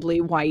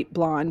 presumably white,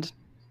 blonde,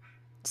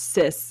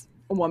 cis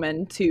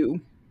woman to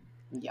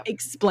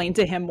explain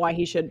to him why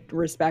he should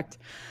respect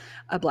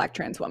a black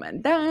trans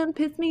woman. That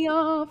pissed me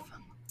off.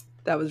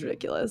 That was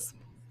ridiculous.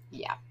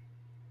 Yeah.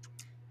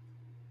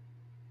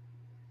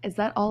 Is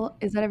that all?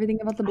 Is that everything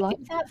about the block?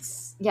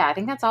 I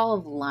think that's all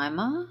of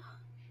Lima.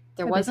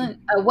 There wasn't.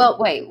 Well,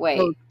 wait.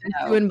 Oh,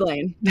 no. And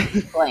Blaine.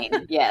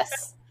 Blaine,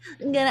 yes.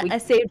 I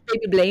saved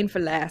baby Blaine for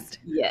last.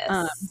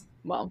 Yes.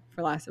 Well,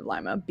 for last of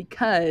Lima,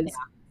 because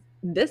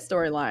this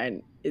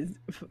storyline is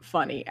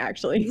funny,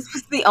 actually. This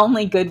was the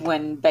only good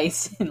one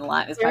based in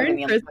Lima.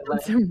 Aaron Chris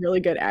did some really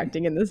good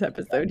acting in this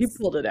episode. He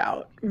pulled it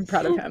out. I'm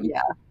proud of him.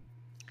 Yeah.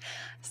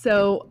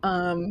 So,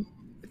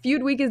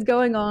 feud week is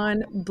going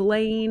on.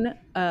 Blaine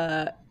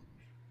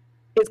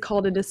is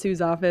called into Sue's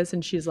office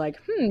and she's like,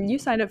 you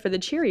signed up for the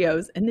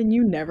Cheerios and then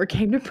you never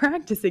came to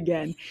practice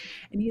again.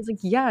 And he's like,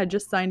 yeah, I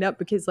just signed up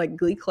because like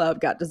Glee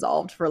Club got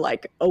dissolved for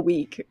like a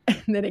week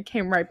and then it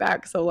came right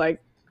back. So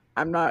like,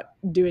 I'm not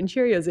doing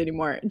Cheerios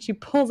anymore. And she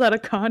pulls out a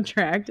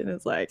contract and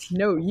is like,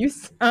 no, you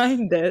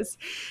signed this.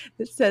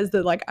 It says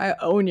that like I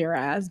own your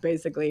ass,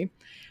 basically.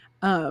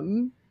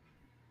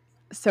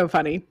 So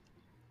funny.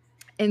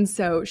 And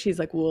so she's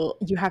like, well,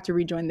 you have to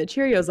rejoin the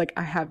Cheerios. Like,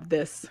 I have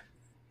this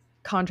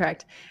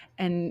contract.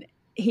 And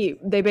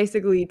they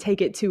basically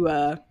take it to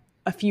a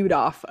feud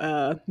off,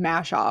 a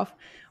mash off,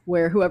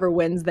 where whoever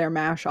wins their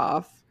mash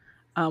off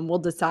will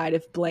decide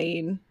if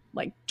Blaine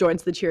like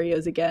joins the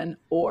Cheerios again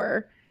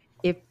or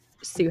if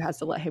Sue has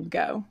to let him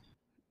go.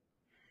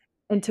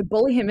 And to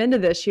bully him into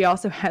this, she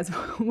also has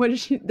what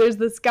is she? There's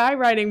the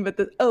skywriting,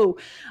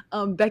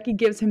 but Becky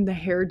gives him the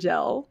hair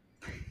gel,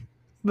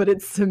 but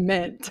it's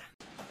cement.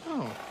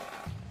 Oh,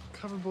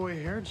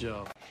 Coverboy hair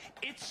gel.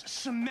 It's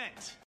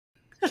cement.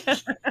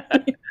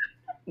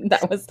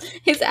 That was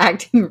his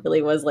acting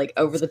really was like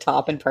over the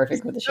top and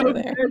perfect with the show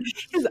there.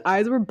 His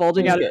eyes were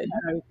bulging out.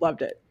 I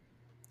loved it.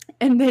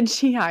 And then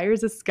she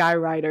hires a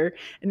skywriter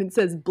and it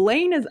says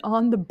Blaine is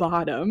on the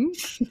bottom.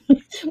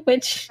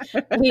 Which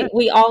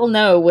we all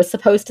know was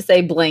supposed to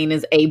say Blaine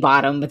is a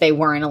bottom, but they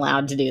weren't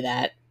allowed to do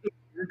that.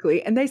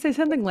 Exactly. And they say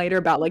something later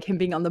about like him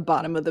being on the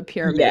bottom of the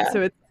pyramid. Yeah.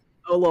 So it's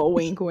a little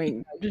wink,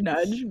 wink, nudge,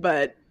 nudge.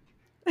 But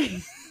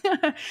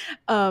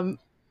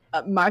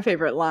my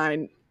favorite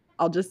line,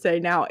 I'll just say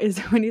now, is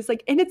when he's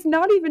like, and it's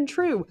not even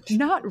true.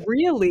 Not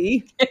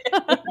really.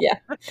 Yeah.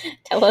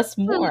 Tell us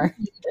more,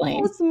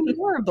 Blaine. Tell us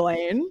more,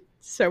 Blaine.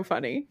 So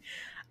funny.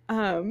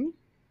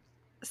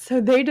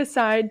 So they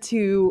decide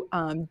to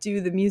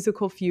do the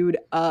musical feud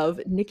of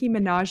Nicki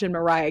Minaj and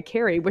Mariah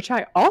Carey, which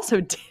I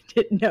also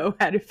didn't know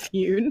had a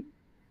feud.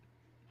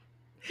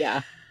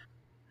 Yeah.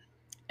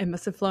 It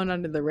must have flown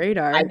under the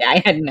radar.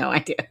 I had no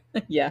idea.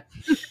 Yeah.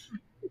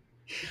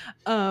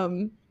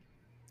 And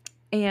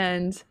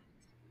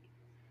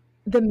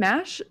the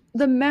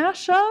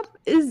mashup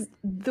is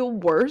the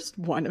worst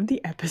one of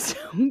the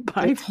episode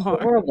by far.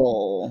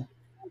 Horrible.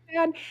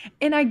 Bad.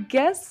 And I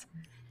guess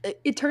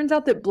it turns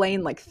out that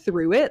Blaine like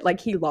threw it, like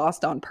he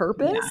lost on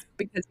purpose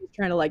because he's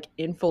trying to like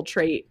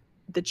infiltrate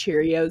the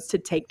Cheerios to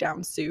take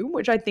down Sue,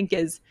 which I think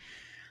is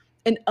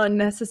an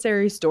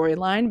unnecessary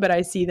storyline, but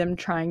I see them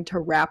trying to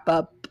wrap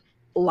up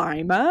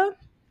Lima.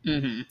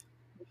 Mm-hmm.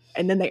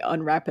 And then they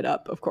unwrap it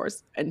up, of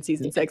course, in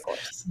season 6.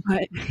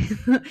 But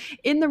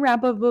in the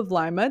wrap up of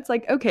Lima, it's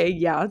like, okay,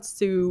 yeah,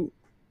 Sue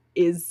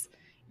is,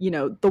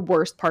 the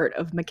worst part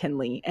of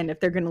McKinley. And if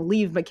they're going to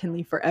leave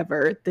McKinley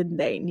forever, then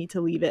they need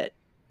to leave it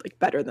like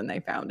better than they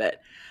found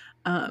it.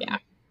 Yeah.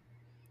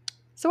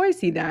 So I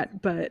see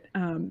that. But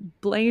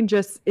Blaine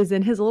just is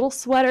in his little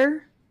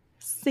sweater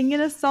singing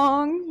a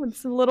song with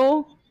some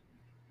little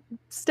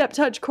step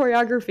touch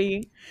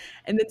choreography,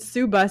 and then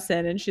Sue busts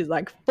in and she's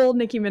like full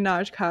Nicki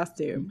Minaj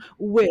costume,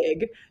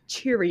 wig,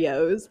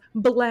 Cheerios,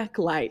 black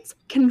lights,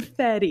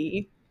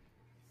 confetti,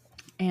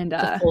 and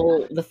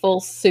the full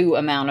Sue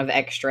amount of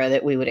extra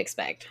that we would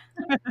expect.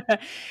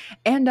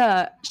 And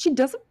she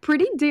does a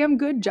pretty damn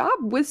good job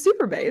with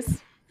super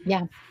bass.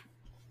 Yeah,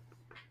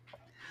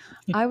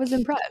 I was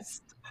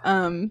impressed.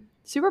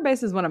 Super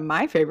bass is one of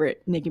my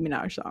favorite Nicki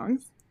Minaj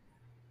songs.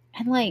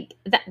 And like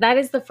that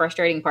is the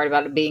frustrating part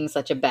about it being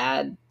such a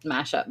bad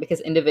mashup, because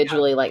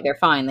individually, like, they're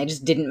fine. They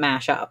just didn't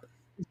mash up.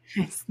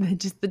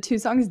 The two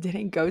songs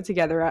didn't go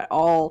together at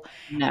all.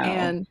 No.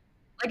 And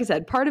like I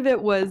said, part of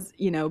it was,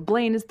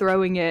 Blaine is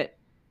throwing it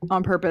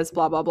on purpose,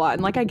 blah, blah, blah.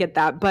 And like, I get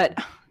that. But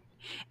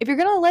if you're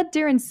going to let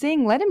Darren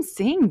sing, let him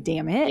sing,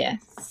 damn it.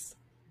 Yes.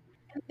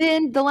 And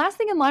then the last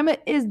thing in Lima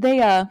is they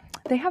have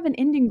an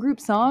ending group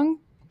song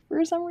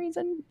for some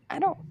reason. I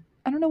don't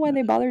know why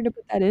they bothered to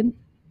put that in.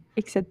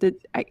 Except that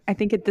I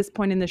think at this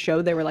point in the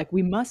show, they were like,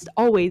 we must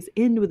always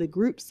end with a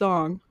group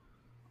song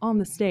on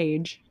the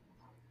stage.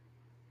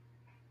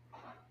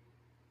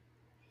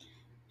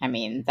 I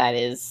mean, that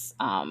is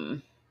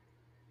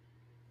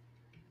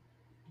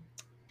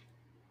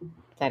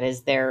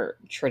their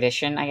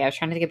tradition. I was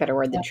trying to think of a better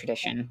word than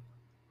tradition.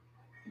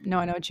 No,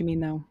 I know what you mean,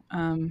 though.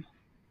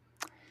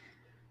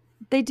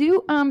 They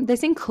do. They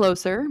sing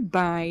 "Closer"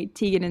 by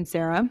Tegan and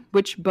Sarah,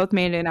 which both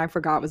Amanda and I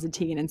forgot was a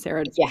Tegan and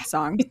Sarah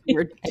song.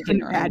 We're doing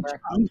bad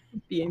job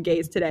being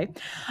gays today.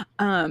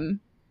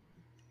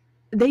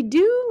 They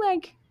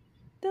do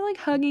they're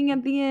hugging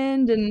at the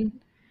end, and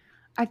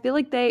I feel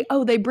like they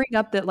bring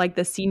up that like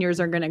the seniors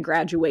are going to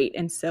graduate,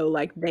 and so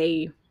like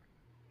they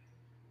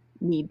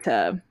need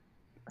to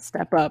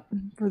step up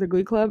for the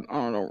Glee Club. I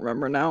don't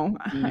remember now.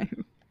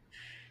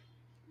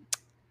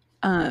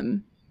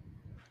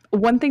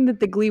 One thing that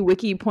the Glee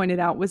Wiki pointed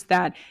out was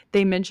that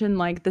they mention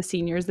like the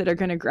seniors that are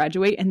going to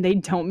graduate, and they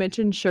don't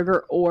mention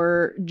Sugar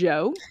or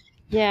Joe.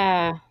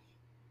 Yeah.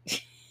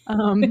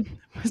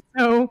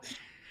 So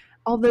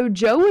although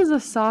Joe was a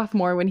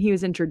sophomore when he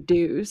was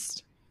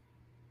introduced,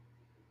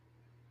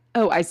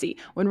 Oh, I see.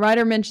 When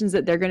Ryder mentions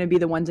that they're going to be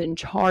the ones in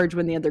charge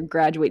when the other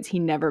graduates, he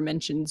never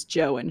mentions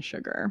Joe and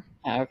Sugar.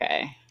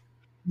 Okay.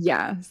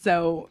 Yeah,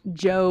 so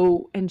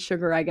Joe and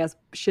Sugar, I guess,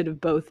 should have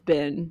both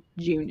been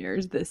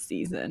juniors this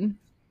season.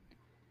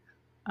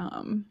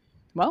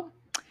 Well,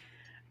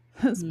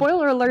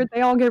 spoiler alert,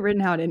 they all get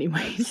written out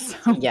anyway.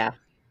 So Yeah.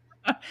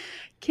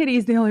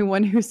 Kitty's the only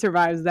one who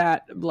survives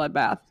that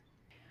bloodbath.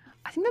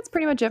 I think that's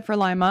pretty much it for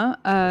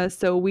Lima.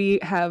 So we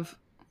have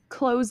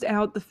closed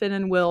out the Finn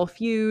and Will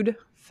feud.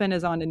 Finn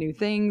is on to new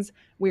things.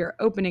 We are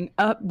opening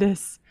up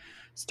this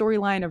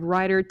storyline of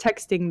Ryder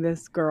texting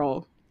this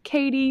girl,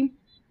 Katie,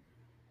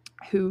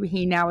 who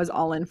he now is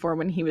all in for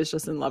when he was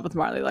just in love with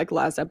Marley, like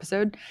last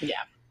episode.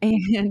 Yeah.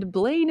 And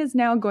Blaine is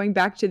now going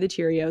back to the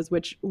Cheerios,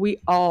 which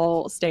we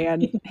all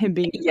stand him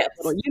being in Yes.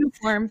 that little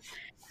uniform.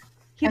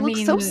 He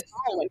looks so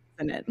small,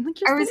 isn't it? Like,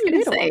 I was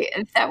going to say,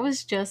 if that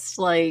was just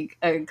like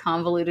a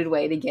convoluted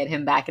way to get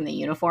him back in the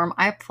uniform,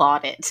 I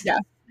applaud it. Yeah.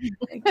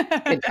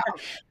 Good job.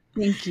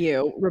 Thank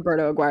you,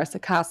 Roberto Aguirre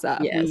Sacasa.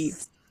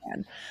 Yes.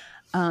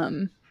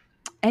 And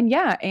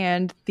yeah,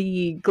 and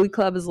the Glee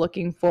Club is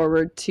looking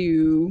forward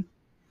to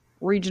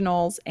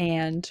regionals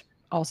and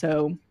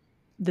also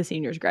the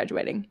seniors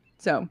graduating.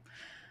 So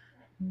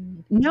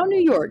now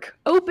New York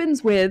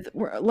opens with,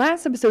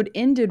 last episode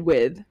ended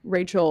with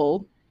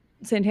Rachel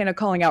Santana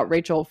calling out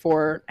Rachel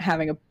for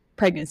having a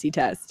pregnancy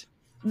test.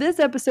 This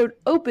episode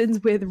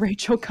opens with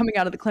Rachel coming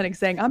out of the clinic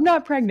saying, "I'm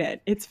not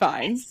pregnant. It's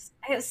fine."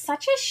 It's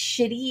such a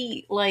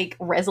shitty like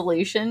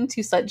resolution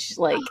to such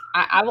like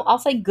I'll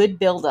say good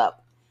build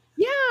up.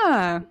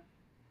 Yeah.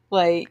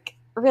 Like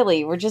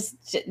really, we're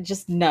just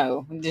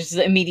no, just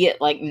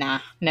immediate like nah,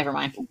 never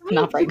mind. Right?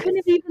 Not pregnant. You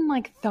couldn't have even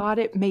like thought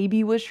it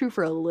maybe was true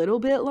for a little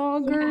bit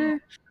longer.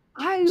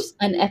 Yeah. Just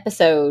an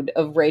episode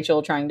of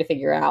Rachel trying to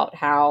figure out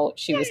how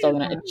she was still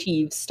going to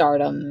achieve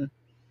stardom,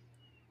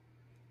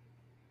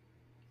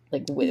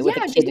 like with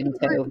a kid in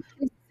tow.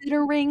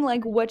 Considering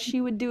like what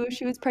she would do if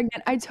she was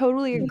pregnant, I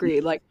totally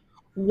agree. Like,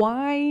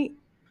 why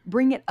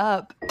bring it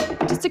up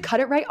just to cut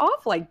it right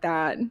off like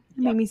that? It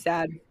made me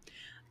sad.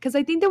 Because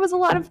I think there was a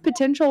lot of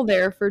potential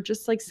there for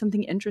just like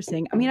something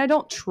interesting. I mean, I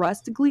don't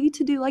trust Glee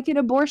to do like an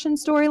abortion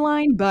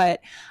storyline,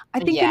 but I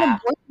think an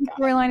abortion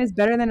storyline is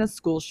better than a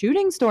school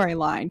shooting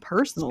storyline,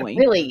 personally.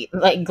 Really,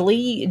 like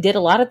Glee did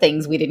a lot of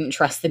things we didn't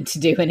trust them to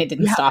do, and it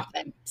didn't stop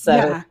them.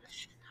 So,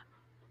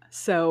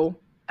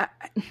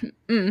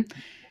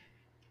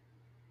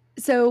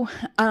 So,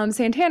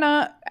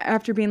 Santana,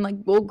 after being like,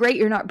 well, great,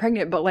 you're not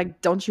pregnant, but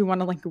like, don't you want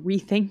to like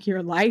rethink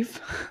your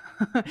life?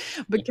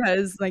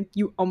 Because like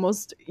you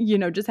almost,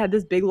 just had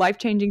this big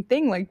life-changing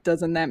thing. Like,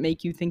 doesn't that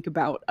make you think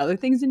about other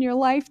things in your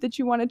life that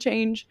you want to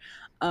change?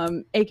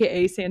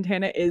 AKA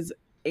Santana is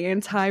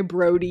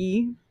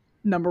anti-Brody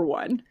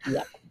 #1.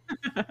 Yeah.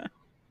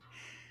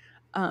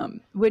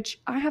 Which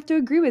I have to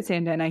agree with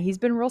Santana. He's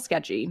been real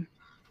sketchy.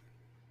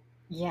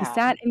 Yeah. He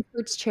sat in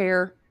Kurt's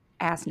chair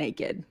ass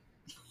naked.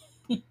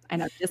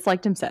 And I've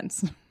disliked him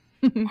since.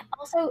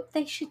 Also,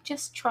 they should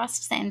just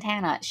trust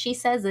Santana. She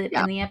says it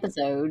in the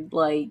episode,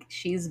 like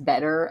she's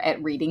better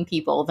at reading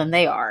people than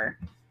they are.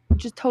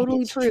 Which is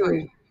totally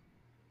true.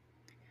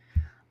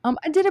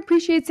 I did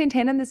appreciate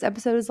Santana in this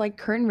episode is like,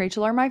 Kurt and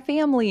Rachel are my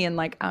family, and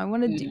like I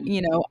want to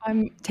do,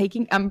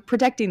 I'm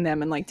protecting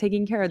them and like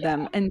taking care of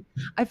them. And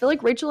I feel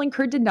like Rachel and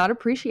Kurt did not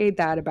appreciate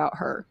that about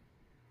her.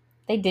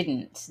 They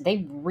didn't.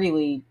 They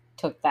really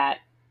took that,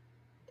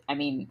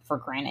 for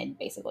granted,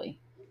 basically.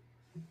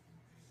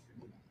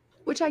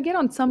 Which I get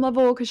on some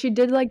level, because she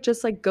did like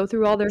just like go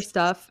through all their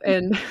stuff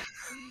and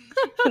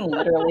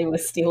literally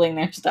was stealing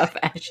their stuff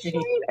as she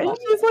and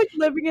she's like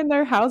living in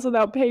their house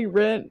without paying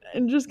rent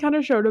and just kind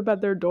of showed up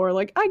at their door.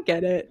 Like, I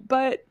get it,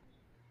 but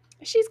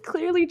she's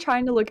clearly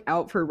trying to look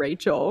out for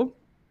Rachel.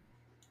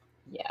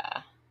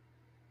 Yeah.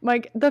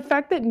 Like, the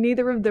fact that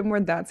neither of them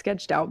were that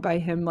sketched out by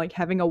him like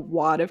having a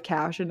wad of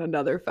cash and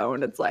another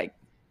phone, it's like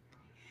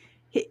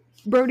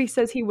Brody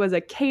says he was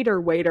a cater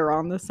waiter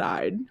on the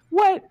side.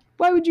 What?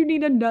 Why would you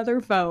need another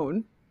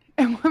phone?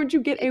 And why would you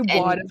get a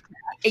wad of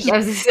cash? I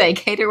was going to say,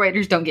 cater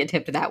waiters don't get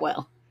tipped that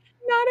well.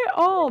 Not at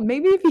all.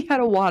 Maybe if he had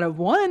a wad of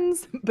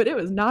ones, but it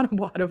was not a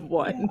wad of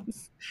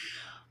ones.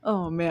 Yeah.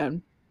 Oh,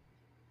 man.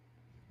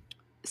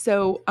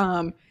 So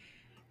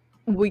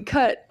we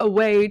cut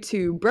away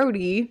to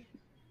Brody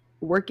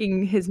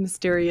working his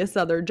mysterious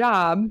other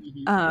job.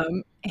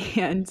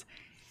 And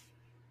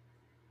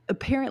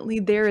apparently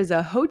there is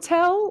a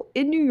hotel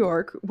in New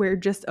York where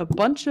just a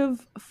bunch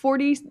of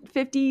 40,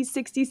 50,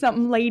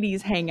 60-something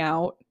ladies hang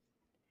out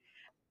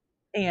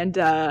and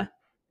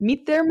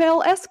meet their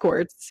male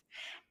escorts.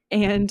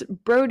 And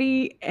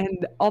Brody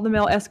and all the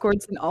male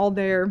escorts and all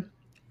their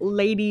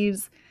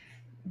ladies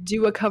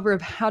do a cover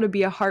of How to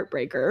Be a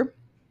Heartbreaker,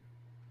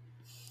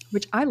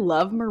 which I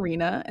love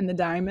Marina and the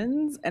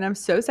Diamonds. And I'm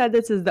so sad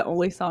this is the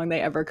only song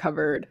they ever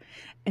covered.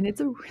 And it's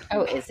a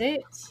really is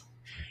it?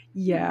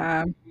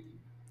 Yeah.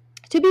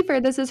 To be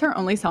fair, this is her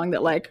only song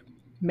that like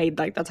made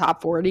like the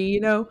top 40,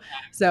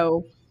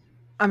 So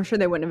I'm sure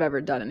they wouldn't have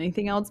ever done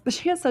anything else, but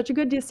she has such a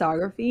good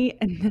discography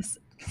and this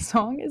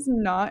song is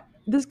not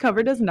this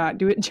cover does not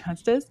do it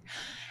justice.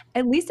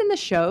 At least in the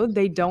show,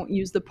 they don't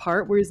use the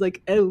part where he's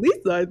like, at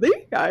least I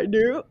think I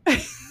do.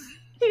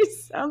 He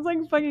sounds like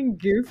fucking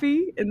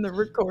Goofy in the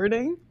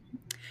recording.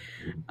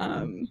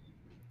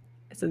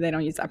 So they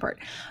don't use that part.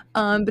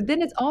 But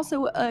then it's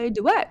also a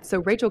duet. So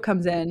Rachel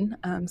comes in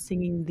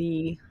singing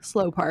the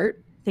slow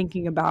part,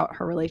 thinking about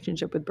her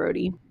relationship with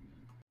Brody.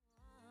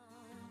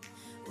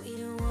 We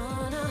don't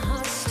want our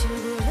hearts to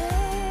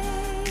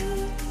break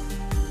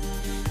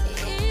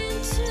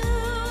into,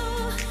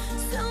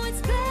 so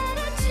it's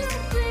better to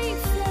be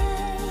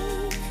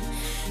fake.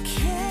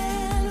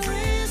 Can't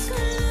risk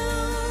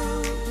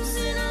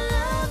losing a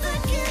love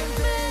that can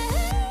make.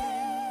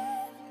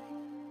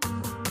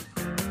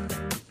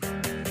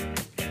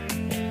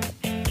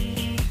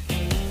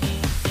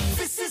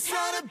 This is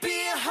how to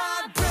be a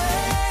heartbreaker.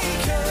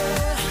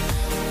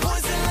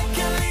 Poison like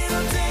a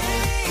little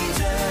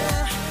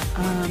danger.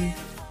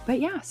 But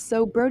yeah,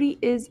 so Brody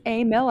is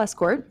a male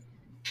escort,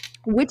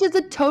 which is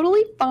a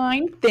totally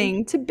fine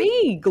thing to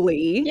be,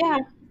 Glee. Yeah.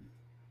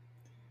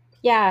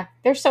 Yeah,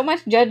 there's so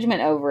much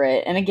judgment over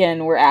it. And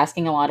again, we're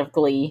asking a lot of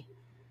Glee.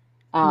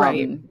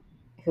 Right.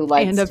 Who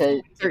likes And of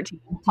to 13,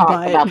 talk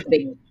but- about the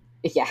big...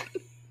 Yeah.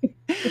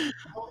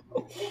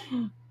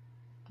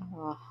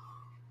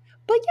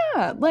 But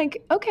yeah,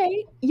 like,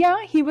 okay,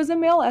 yeah, he was a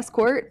male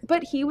escort,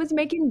 but he was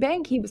making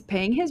bank. He was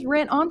paying his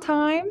rent on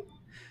time.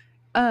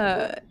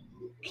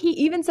 He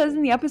even says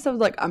in the episode,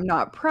 like, I'm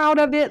not proud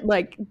of it.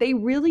 Like, they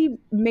really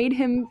made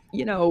him,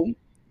 you know,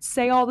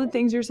 say all the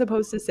things you're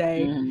supposed to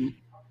say. Mhm.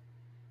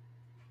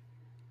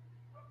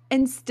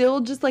 And still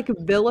just, like,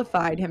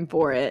 vilified him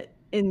for it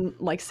in,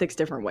 like, 6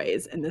 different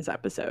ways in this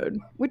episode,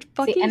 which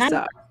fucking and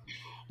sucks.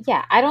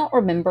 Yeah, I don't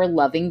remember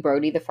loving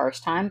Brody the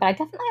first time, but I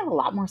definitely have a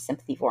lot more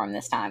sympathy for him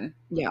this time.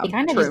 Yeah, He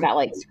kind of true. just got,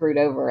 like, screwed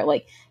over.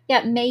 Like,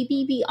 yeah,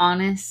 maybe be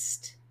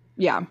honest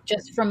Yeah.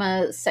 just from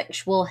a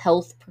sexual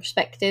health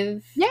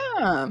perspective.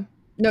 Yeah.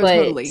 No, but,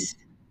 totally.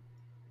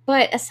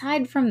 But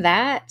aside from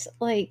that,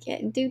 like,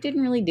 yeah, dude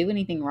didn't really do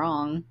anything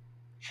wrong.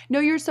 No,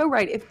 you're so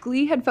right. If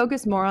Glee had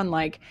focused more on,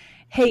 like,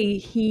 hey,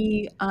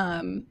 he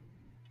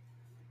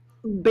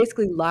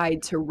basically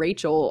lied to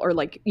Rachel, or,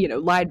 like, you know,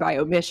 lied by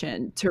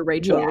omission to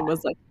Rachel, Yeah. and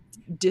was, like,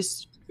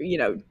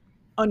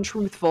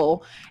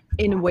 untruthful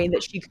in a way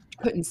that she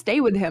couldn't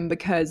stay with him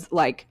because,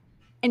 like,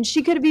 and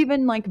she could have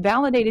even, like,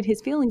 validated his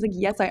feelings. Like,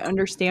 yes, I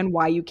understand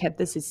why you kept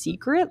this a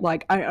secret.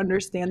 Like, I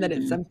understand that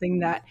it's Mhm. something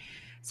that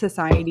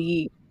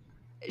society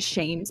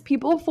shames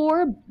people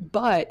for,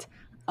 but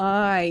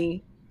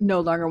I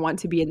no longer want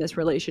to be in this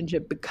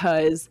relationship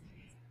because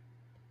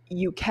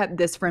you kept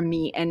this from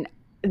me, and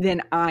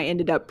then I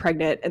ended up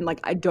pregnant, and, like,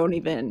 I don't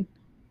even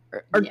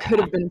or could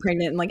have been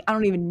pregnant, and, like, I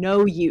don't even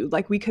know you.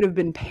 Like, we could have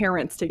been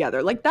parents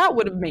together. Like, that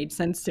would have made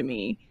sense to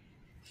me.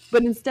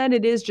 But instead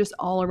it is just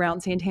all around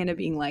Santana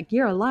being like,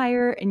 you're a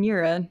liar and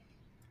you're a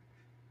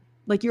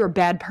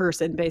bad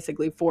person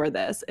basically for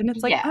this. And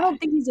it's like, Yeah. I don't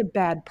think he's a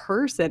bad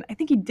person. I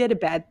think he did a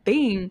bad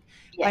thing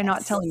by not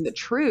Yes. telling the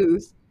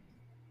truth.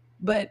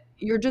 But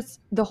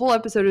the whole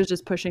episode is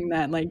just pushing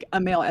that, like, a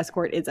male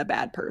escort is a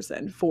bad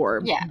person for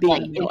Yeah, being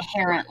like, a male escort.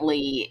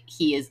 inherently,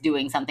 he is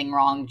doing something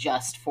wrong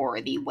just for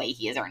the way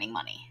he is earning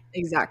money.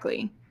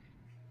 Exactly.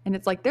 And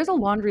it's like, there's a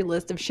laundry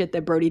list of shit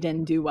that Brody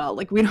didn't do well.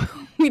 Like,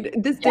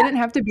 this didn't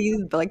have to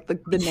be, like,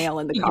 the nail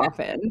in the Yeah.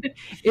 coffin.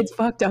 It's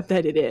fucked up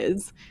that it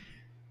is.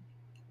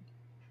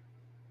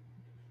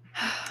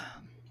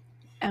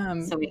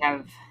 So we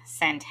have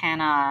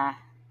Santana,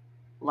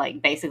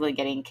 like, basically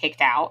getting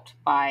kicked out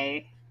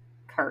by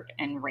Kurt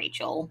and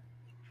Rachel.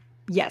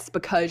 Yes,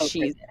 because over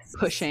she's this.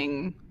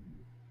 pushing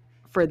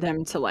for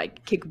them to,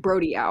 like, kick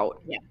Brody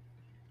out.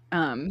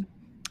 Yeah.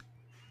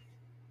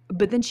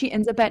 But then she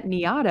ends up at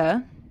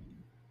Niata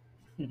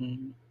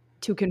Mhm.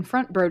 to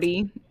confront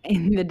Brody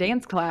in the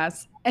dance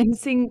class and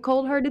sing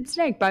Cold Hearted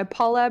Snake by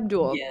Paul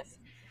Abdul. Yes.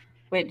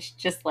 Which,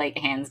 just, like,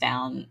 hands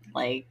down,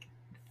 like,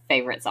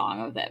 favorite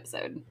song of the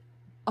episode.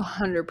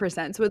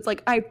 100%. So it's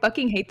like, I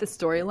fucking hate the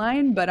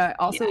storyline, but I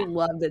also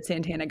love that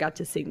Santana got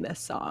to sing this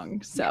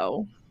song.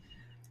 So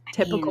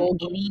typical.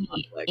 I mean,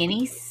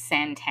 any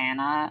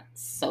Santana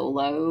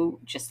solo,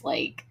 just,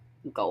 like,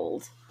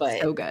 gold. But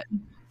So good.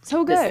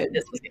 So good.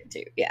 This was good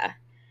too. Yeah.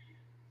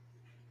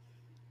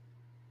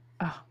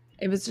 Oh,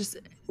 it was just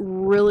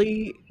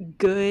really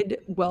good,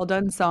 well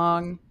done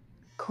song.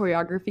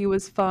 Choreography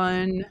was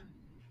fun.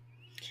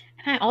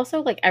 And I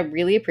also, like, I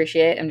really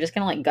appreciate, I'm just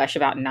gonna, like, gush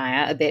about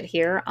Naya a bit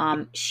here.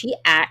 She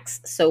acts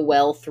so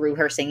well through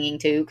her singing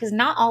too, because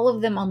not all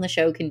of them on the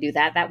show can do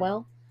that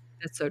well.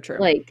 That's so true.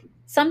 Like,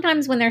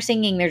 sometimes when they're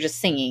singing, they're just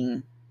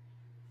singing,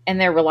 and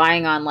they're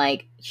relying on,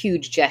 like,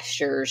 huge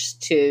gestures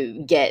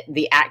to get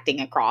the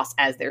acting across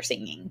as they're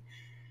singing.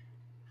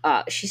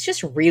 She's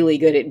just really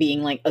good at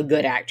being, like, a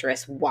good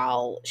actress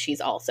while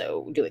she's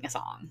also doing a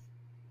song.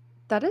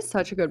 That is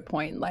such a good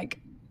point. Like,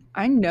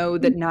 I know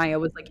that Naya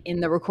was, like, in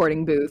the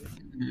recording booth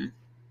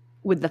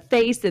with the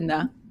face and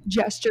the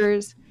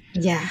gestures.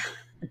 Yeah.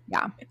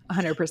 Yeah,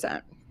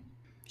 100%.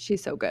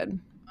 She's so good.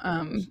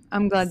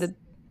 I'm glad that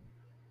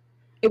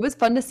it was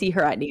fun to see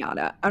her at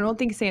NIADA. I don't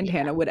think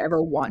Santana would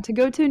ever want to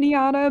go to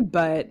NIADA,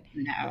 but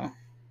No.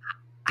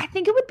 I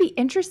think it would be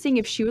interesting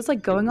if she was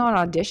like going on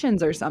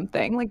auditions or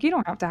something. Like, you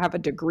don't have to have a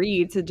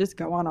degree to just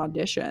go on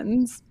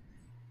auditions.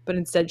 But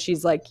instead,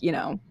 she's like, you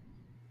know,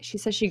 she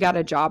says she got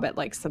a job at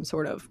like some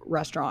sort of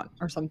restaurant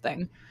or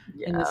something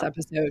in this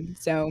episode.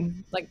 So,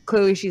 like,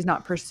 clearly she's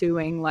not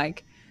pursuing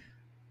like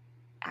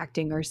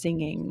acting or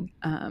singing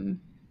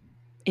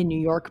in New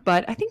York.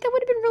 But I think that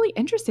would have been really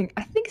interesting.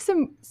 I think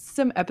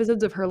some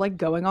episodes of her like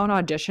going on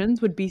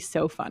auditions would be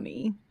so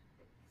funny.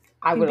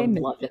 I think would they have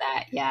missed loved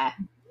that. Yeah.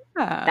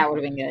 Yeah. That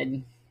would have been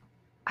good.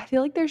 I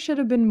feel like there should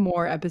have been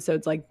more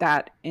episodes like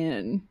that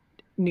in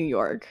New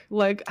York.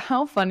 Like,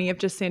 how funny if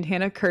just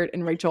Santana, Kurt,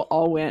 and Rachel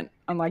all went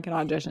on like an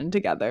audition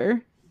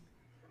together.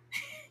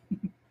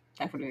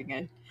 That would have been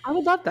good. I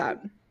would love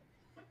that.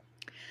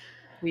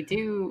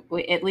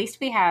 At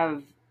least we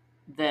have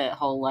the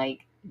whole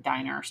like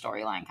diner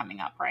storyline coming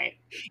up, right?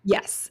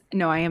 Yes.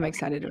 No, I am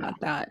excited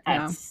about that.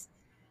 I'm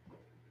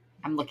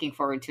looking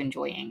forward to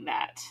enjoying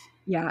that.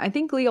 Yeah, I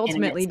think Glee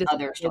ultimately just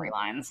other decided,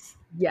 storylines.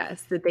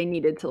 yes, that they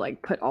needed to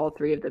like put all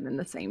three of them in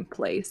the same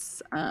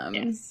place.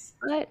 Yes.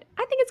 But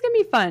I think it's gonna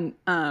be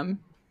fun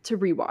to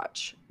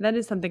rewatch. That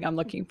is something I'm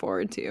looking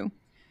forward to.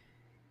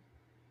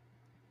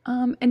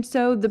 And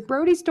so the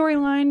Brody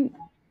storyline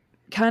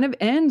kind of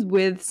ends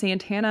with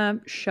Santana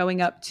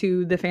showing up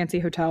to the fancy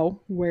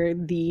hotel where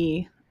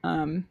the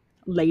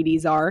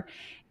ladies are.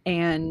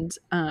 And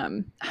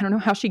I don't know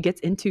how she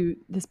gets into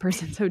this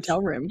person's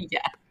hotel room. Yeah.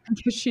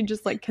 Because she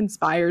just like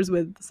conspires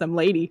with some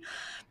lady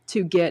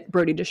to get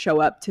Brody to show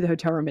up to the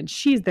hotel room, and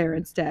she's there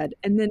instead.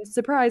 And then,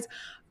 surprise,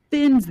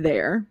 Finn's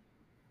there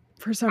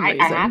for some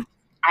reason.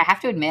 I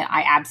have to admit,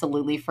 I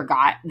absolutely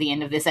forgot the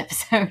end of this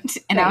episode.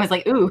 And I was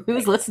like, ooh,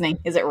 who's listening?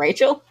 Is it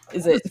Rachel?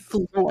 Is it?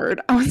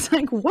 Floored. I was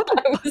like, what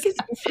the fuck is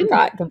I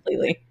forgot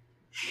completely.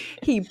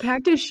 He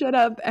packed his shit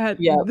up at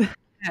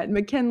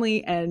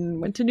McKinley and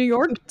went to New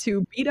York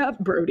to beat up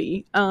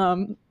Brody.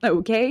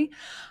 Okay.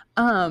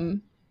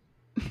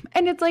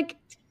 And it's like,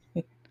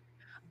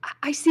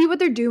 I see what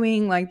they're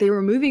doing. Like, they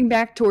were moving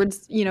back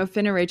towards, you know,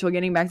 Finn and Rachel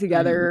getting back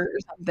together or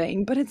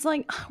something. But it's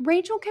like,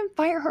 Rachel can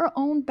fight her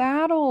own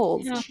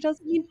battles. Yeah. She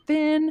doesn't need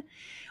Finn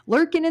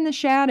lurking in the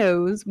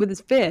shadows with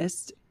his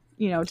fist,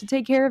 you know, to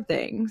take care of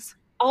things.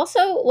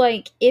 Also,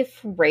 like, if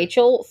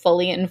Rachel,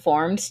 fully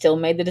informed, still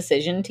made the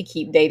decision to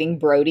keep dating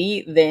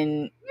Brody,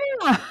 then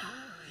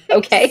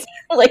okay,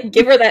 like,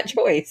 give her that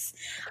choice.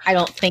 I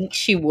don't think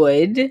she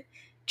would,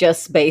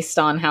 just based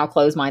on how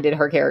close-minded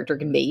her character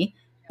can be.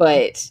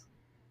 But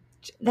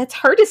that's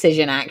her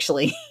decision,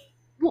 actually.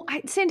 Well,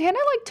 Santana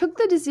like took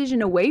the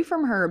decision away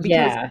from her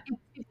because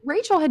if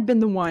Rachel had been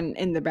the one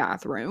in the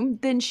bathroom,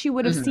 then she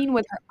would have seen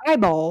with her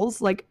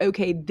eyeballs, like,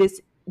 okay,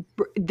 this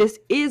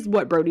is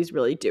what Brody's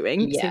really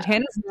doing. Yeah.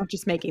 Santana's not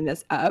just making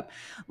this up.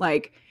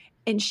 Like,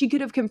 and she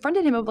could have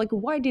confronted him of like,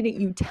 why didn't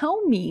you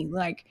tell me?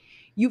 Like,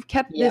 you've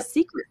kept this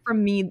secret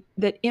from me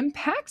that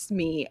impacts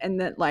me.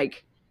 And that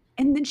like,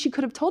 and then she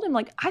could have told him,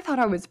 like, I thought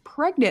I was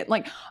pregnant.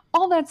 Like,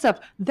 all that stuff.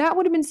 That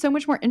would have been so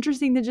much more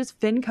interesting than just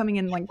Finn coming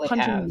in, like, punching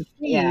him in the face.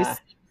 Yeah.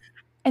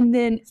 And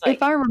then, like,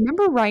 if I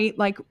remember right,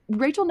 like,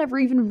 Rachel never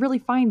even really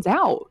finds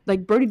out.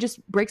 Like, Brody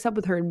just breaks up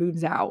with her and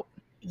moves out.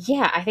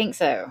 Yeah, I think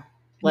so.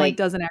 Like,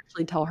 doesn't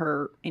actually tell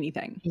her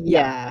anything.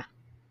 Yeah.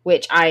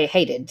 Which I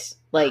hated.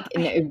 Like,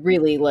 and it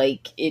really,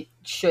 like, it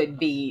should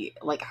be,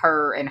 like,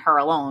 her and her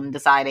alone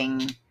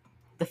deciding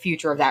the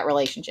future of that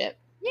relationship.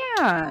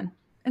 Yeah.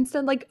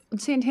 Instead, like,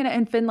 Santana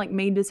and Finn, like,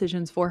 made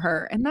decisions for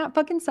her. And that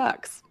fucking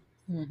sucks.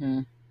 Mm-hmm.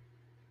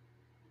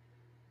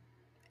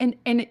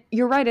 And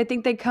you're right. I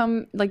think they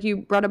come, like you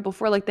brought up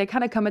before, like, they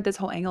kind of come at this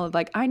whole angle of,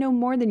 like, I know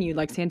more than you.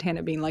 Like,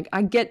 Santana being like,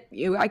 I get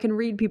you. I can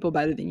read people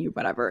better than you,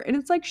 whatever. And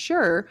it's like,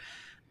 sure,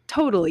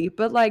 totally.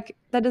 But, like,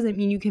 that doesn't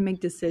mean you can make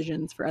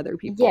decisions for other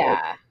people.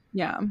 Yeah.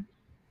 Yeah.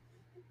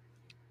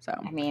 So,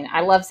 I mean,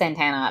 I love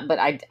Santana, but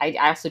I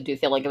also do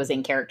feel like it was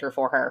in character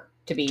for her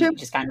to be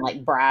just kind of,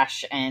 like,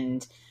 brash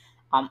and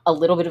a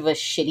little bit of a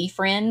shitty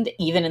friend,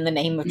 even in the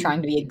name of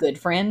trying to be a good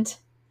friend.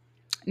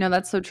 No,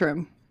 that's so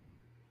true.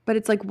 But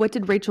it's like, what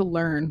did Rachel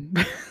learn?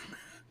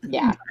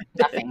 Yeah,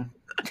 nothing.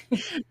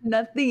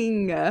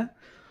 Nothing.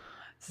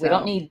 We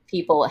don't need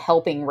people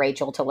helping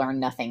Rachel to learn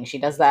nothing. She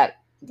does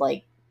that,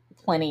 like,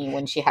 plenty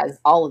when she has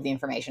all of the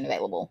information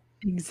available.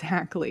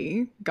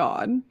 Exactly.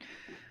 God.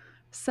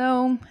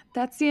 So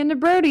that's the end of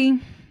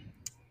Brody.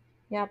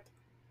 Yep.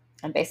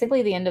 And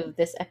basically the end of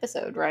this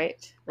episode,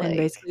 right? Like, and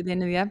basically the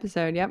end of the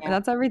episode. Yep. Yeah.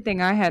 That's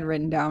everything I had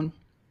written down.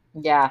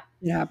 Yeah.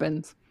 It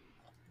happens.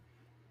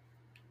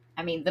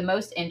 I mean, the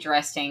most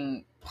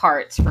interesting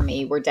parts for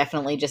me were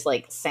definitely just,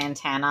 like,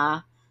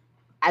 Santana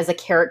as a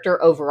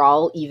character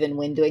overall, even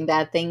when doing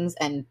bad things,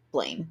 and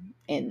Blaine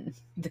in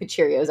the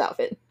Cheerios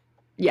outfit.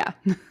 Yeah.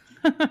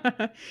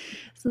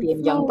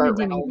 Being young Burt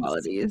Reynolds.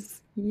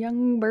 Qualities.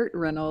 Young Burt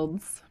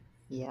Reynolds.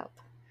 Yep.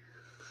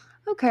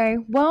 Okay,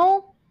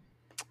 well,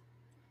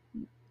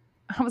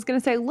 I was going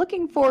to say,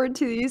 looking forward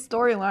to these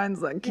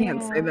storylines. I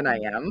can't say that I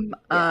am.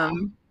 Yeah.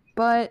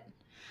 But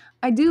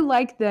I do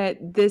like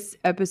that this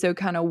episode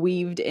kind of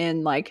weaved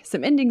in like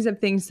some endings of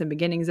things, some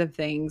beginnings of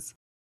things.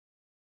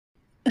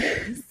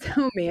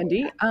 So,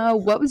 Mandy,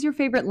 what was your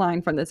favorite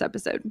line from this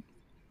episode?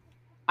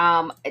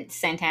 It's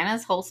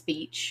Santana's whole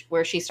speech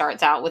where she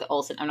starts out with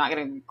Olsen. I'm not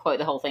going to quote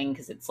the whole thing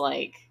because it's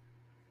like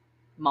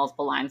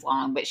multiple lines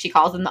long, but she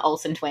calls them the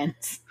Olsen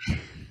twins.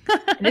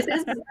 This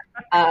is,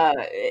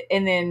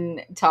 and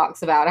then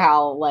talks about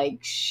how like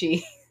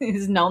she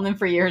has known them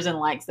for years and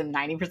likes them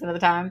 90% of the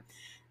time.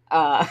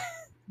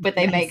 But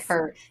they make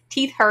her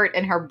teeth hurt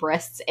and her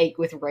breasts ache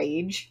with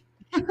rage.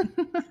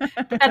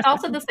 But that's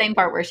also the same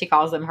part where she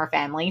calls them her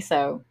family.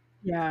 So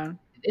Yeah.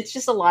 it's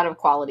just a lot of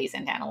quality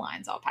Santana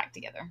lines all packed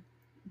together.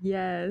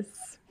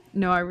 Yes.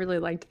 No, I really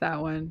liked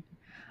that one.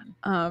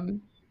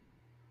 And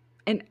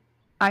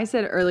I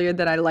said earlier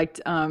that I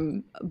liked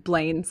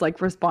Blaine's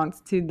like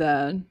response to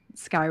the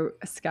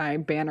sky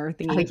banner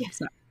thingy yes.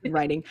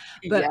 writing.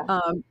 But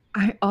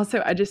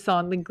I just saw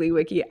in the Glee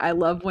wiki, I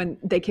love when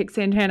they kick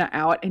Santana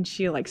out and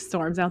she like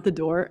storms out the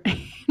door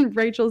and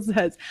Rachel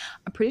says,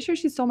 I'm pretty sure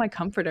she stole my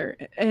comforter.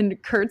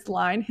 And Kurt's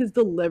line, his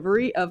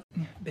delivery of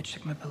Bitch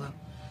took my pillow.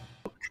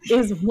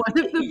 is one of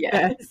the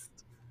best.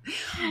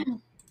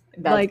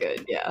 That's like,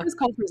 good, yeah. His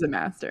culture's a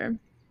master.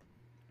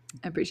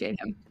 I appreciate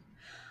him.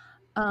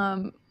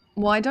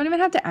 Well, I don't even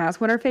have to ask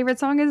what our favorite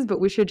song is, but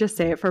we should just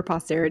say it for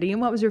posterity.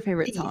 And what was your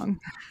favorite song?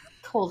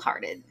 Cold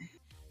Hearted.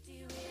 Do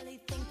you really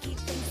think he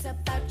thinks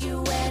about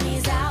you when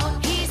he's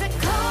out? He's a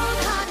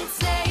cold-hearted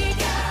snake.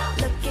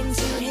 Look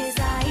into his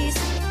eyes.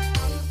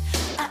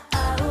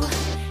 Uh-oh,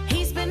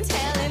 he's been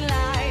telling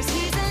lies.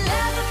 He's a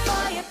lover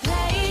for your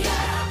play.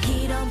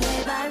 He don't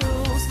play by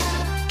rules.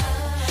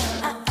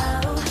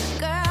 Uh-oh,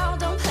 girl,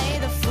 don't play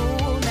the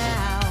fool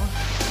now.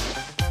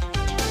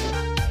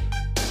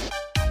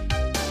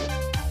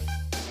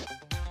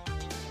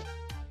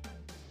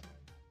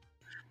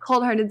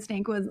 Cold Hearted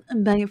Snake was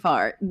by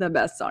far the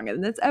best song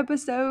in this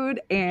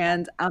episode,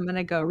 and I'm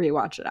gonna go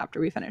rewatch it after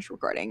we finish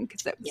recording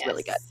because it was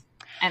really good.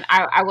 And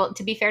I will,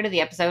 to be fair to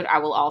the episode, I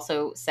will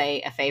also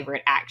say a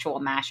favorite actual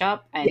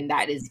mashup, and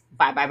that is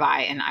Bye Bye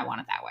Bye, and I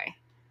Want It That Way.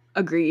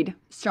 Agreed.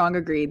 Strong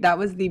agreed. That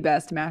was the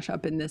best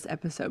mashup in this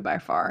episode by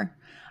far.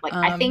 Like,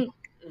 I think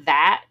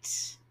that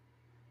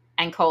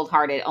and Cold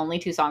Hearted, only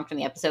two songs from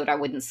the episode I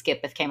wouldn't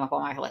skip if came up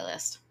on my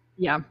playlist.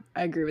 Yeah,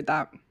 I agree with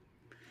that.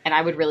 And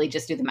I would really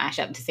just do the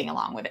mashup to sing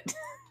along with it.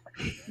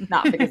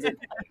 Not because it's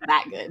like,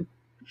 that good.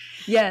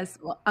 Yes.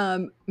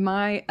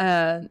 My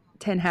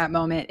 10 hat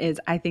moment is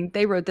I think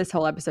they wrote this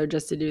whole episode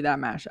just to do that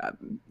mashup.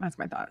 That's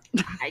my thought.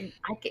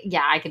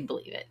 I could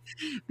believe it.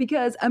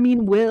 Because, I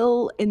mean,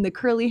 Will in the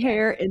curly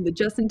hair and the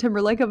Justin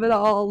Timberlake of it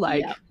all,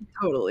 like,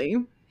 totally.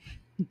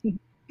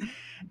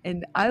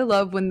 And I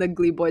love when the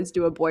Glee boys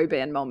do a boy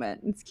band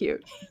moment. It's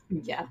cute.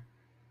 Yeah.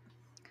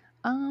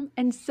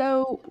 And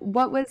so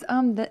what was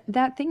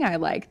that thing I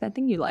liked? That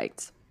thing you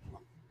liked?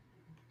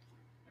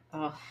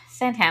 Oh,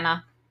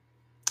 Santana.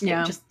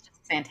 Yeah. Just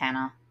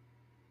Santana.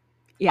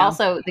 Yeah.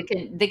 Also,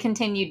 the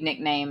continued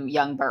nickname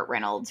Young Burt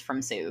Reynolds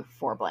from Sue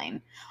for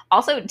Blaine.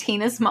 Also,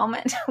 Tina's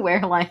moment where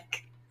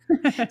like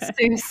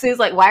Sue's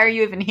like, "Why are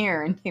you even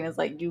here?" And Tina's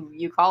like,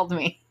 "You called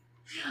me."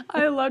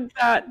 I love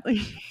that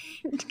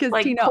because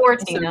like Tina, poor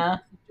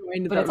Tina,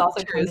 but it's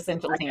also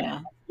quintessential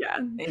Tina. Yeah.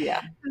 I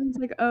was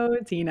like, oh,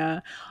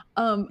 Tina.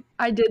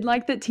 I did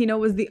like that Tina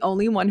was the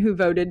only one who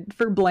voted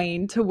for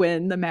Blaine to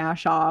win the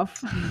mash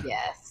off.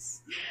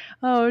 Yes.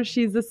 Oh,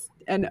 she's this,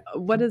 and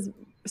what does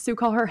Sue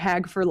call her?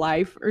 Hag for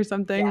life or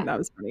something? Yeah. That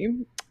was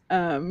funny.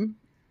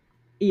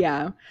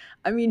 Yeah.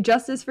 I mean,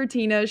 justice for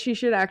Tina. She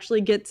should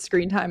actually get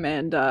screen time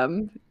and,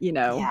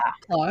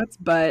 plots,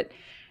 but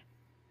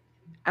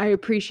I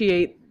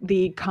appreciate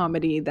the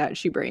comedy that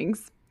she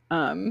brings.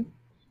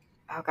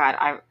 Oh God,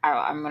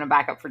 I'm going to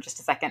back up for just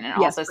a second and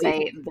also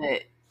say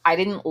that I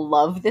didn't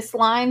love this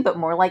line, but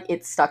more like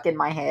it stuck in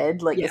my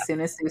head. Like as soon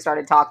as Sue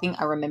started talking,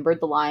 I remembered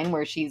the line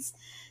where she's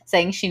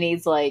saying she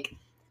needs like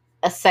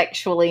a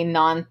sexually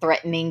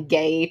non-threatening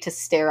gay to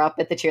stare up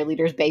at the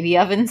cheerleaders' baby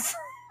ovens.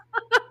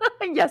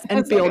 Yes,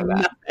 and feel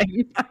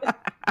nothing.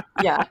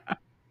 Yeah.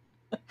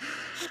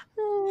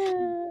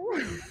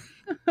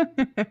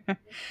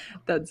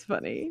 That's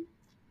funny.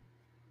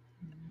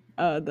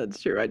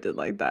 That's true. I did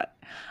like that.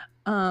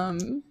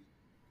 Where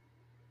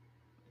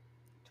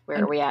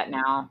are we at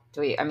now?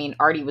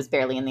 Artie was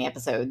barely in the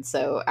episode,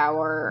 so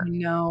our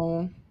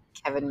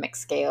Kevin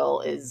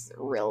McScale is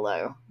real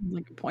low.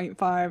 Like a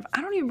 0.5.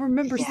 I don't even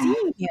remember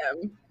seeing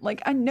him.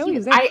 Like, I know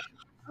he's there.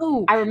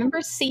 I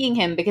remember seeing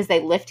him because they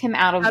lift him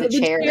out of the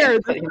chair. I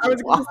was going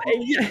to say,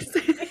 yes.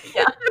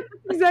 Yeah.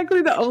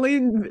 Exactly the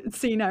only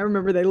scene I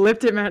remember. They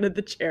lift him out of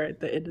the chair at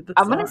the end of the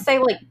song. I'm going to say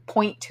like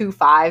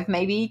 0.25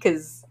 maybe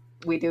because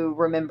we do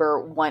remember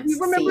once. You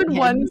remembered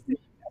one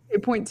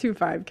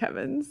 0.25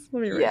 Kevin's.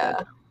 Let me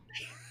read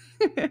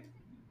that.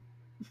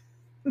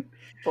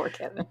 Poor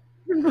Kevin.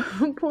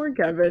 Poor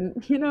Kevin.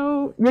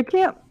 You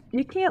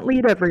can't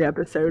lead every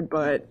episode,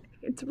 but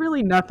it's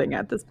really nothing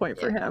at this point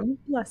for him.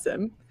 Bless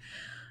him.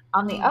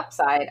 On the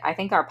upside, I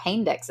think our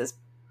pain dex is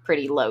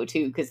pretty low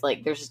too, because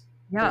like there's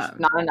not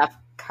enough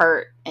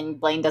Kurt and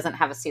Blaine doesn't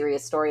have a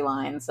serious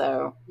storyline,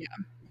 so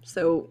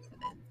So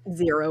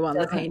 0 on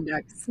the Doesn't- pain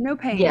decks. No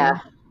pain. yeah,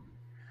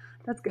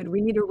 That's good.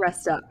 We need to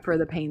rest up for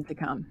the pain to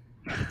come.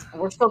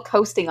 we're still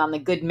coasting on the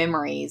good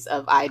memories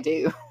of I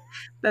Do.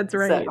 That's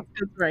right.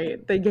 That's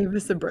right. They gave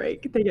us a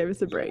break.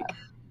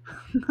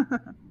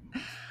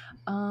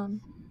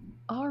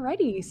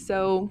 Alrighty.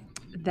 So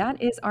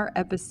that is our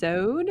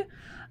episode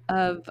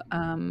of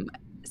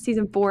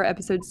season 4,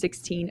 episode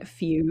 16,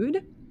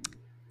 Feud.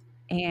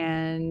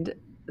 And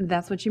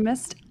that's what you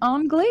missed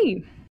on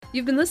Glee.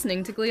 You've been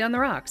listening to Glee on the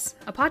Rocks,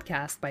 a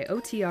podcast by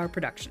OTR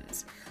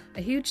Productions.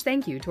 A huge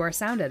thank you to our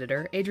sound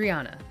editor,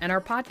 Adriana, and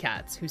our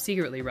podcats who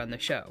secretly run the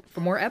show.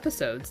 For more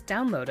episodes,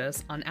 download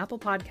us on Apple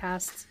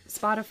Podcasts,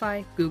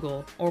 Spotify,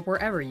 Google, or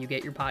wherever you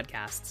get your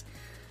podcasts.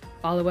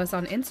 Follow us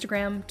on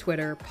Instagram,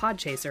 Twitter,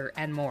 Podchaser,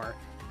 and more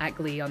at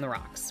Glee on the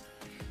Rocks.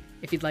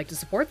 If you'd like to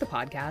support the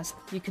podcast,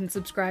 you can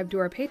subscribe to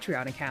our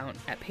Patreon account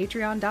at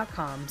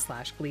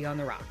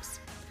patreon.com/GleeOnTheRocks.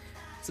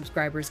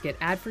 Subscribers get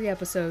ad-free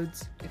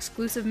episodes,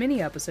 exclusive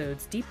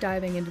mini-episodes deep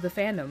diving into the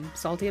fandom,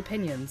 salty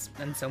opinions,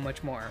 and so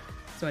much more.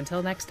 So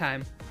until next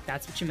time,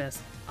 that's what you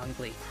missed on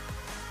Glee.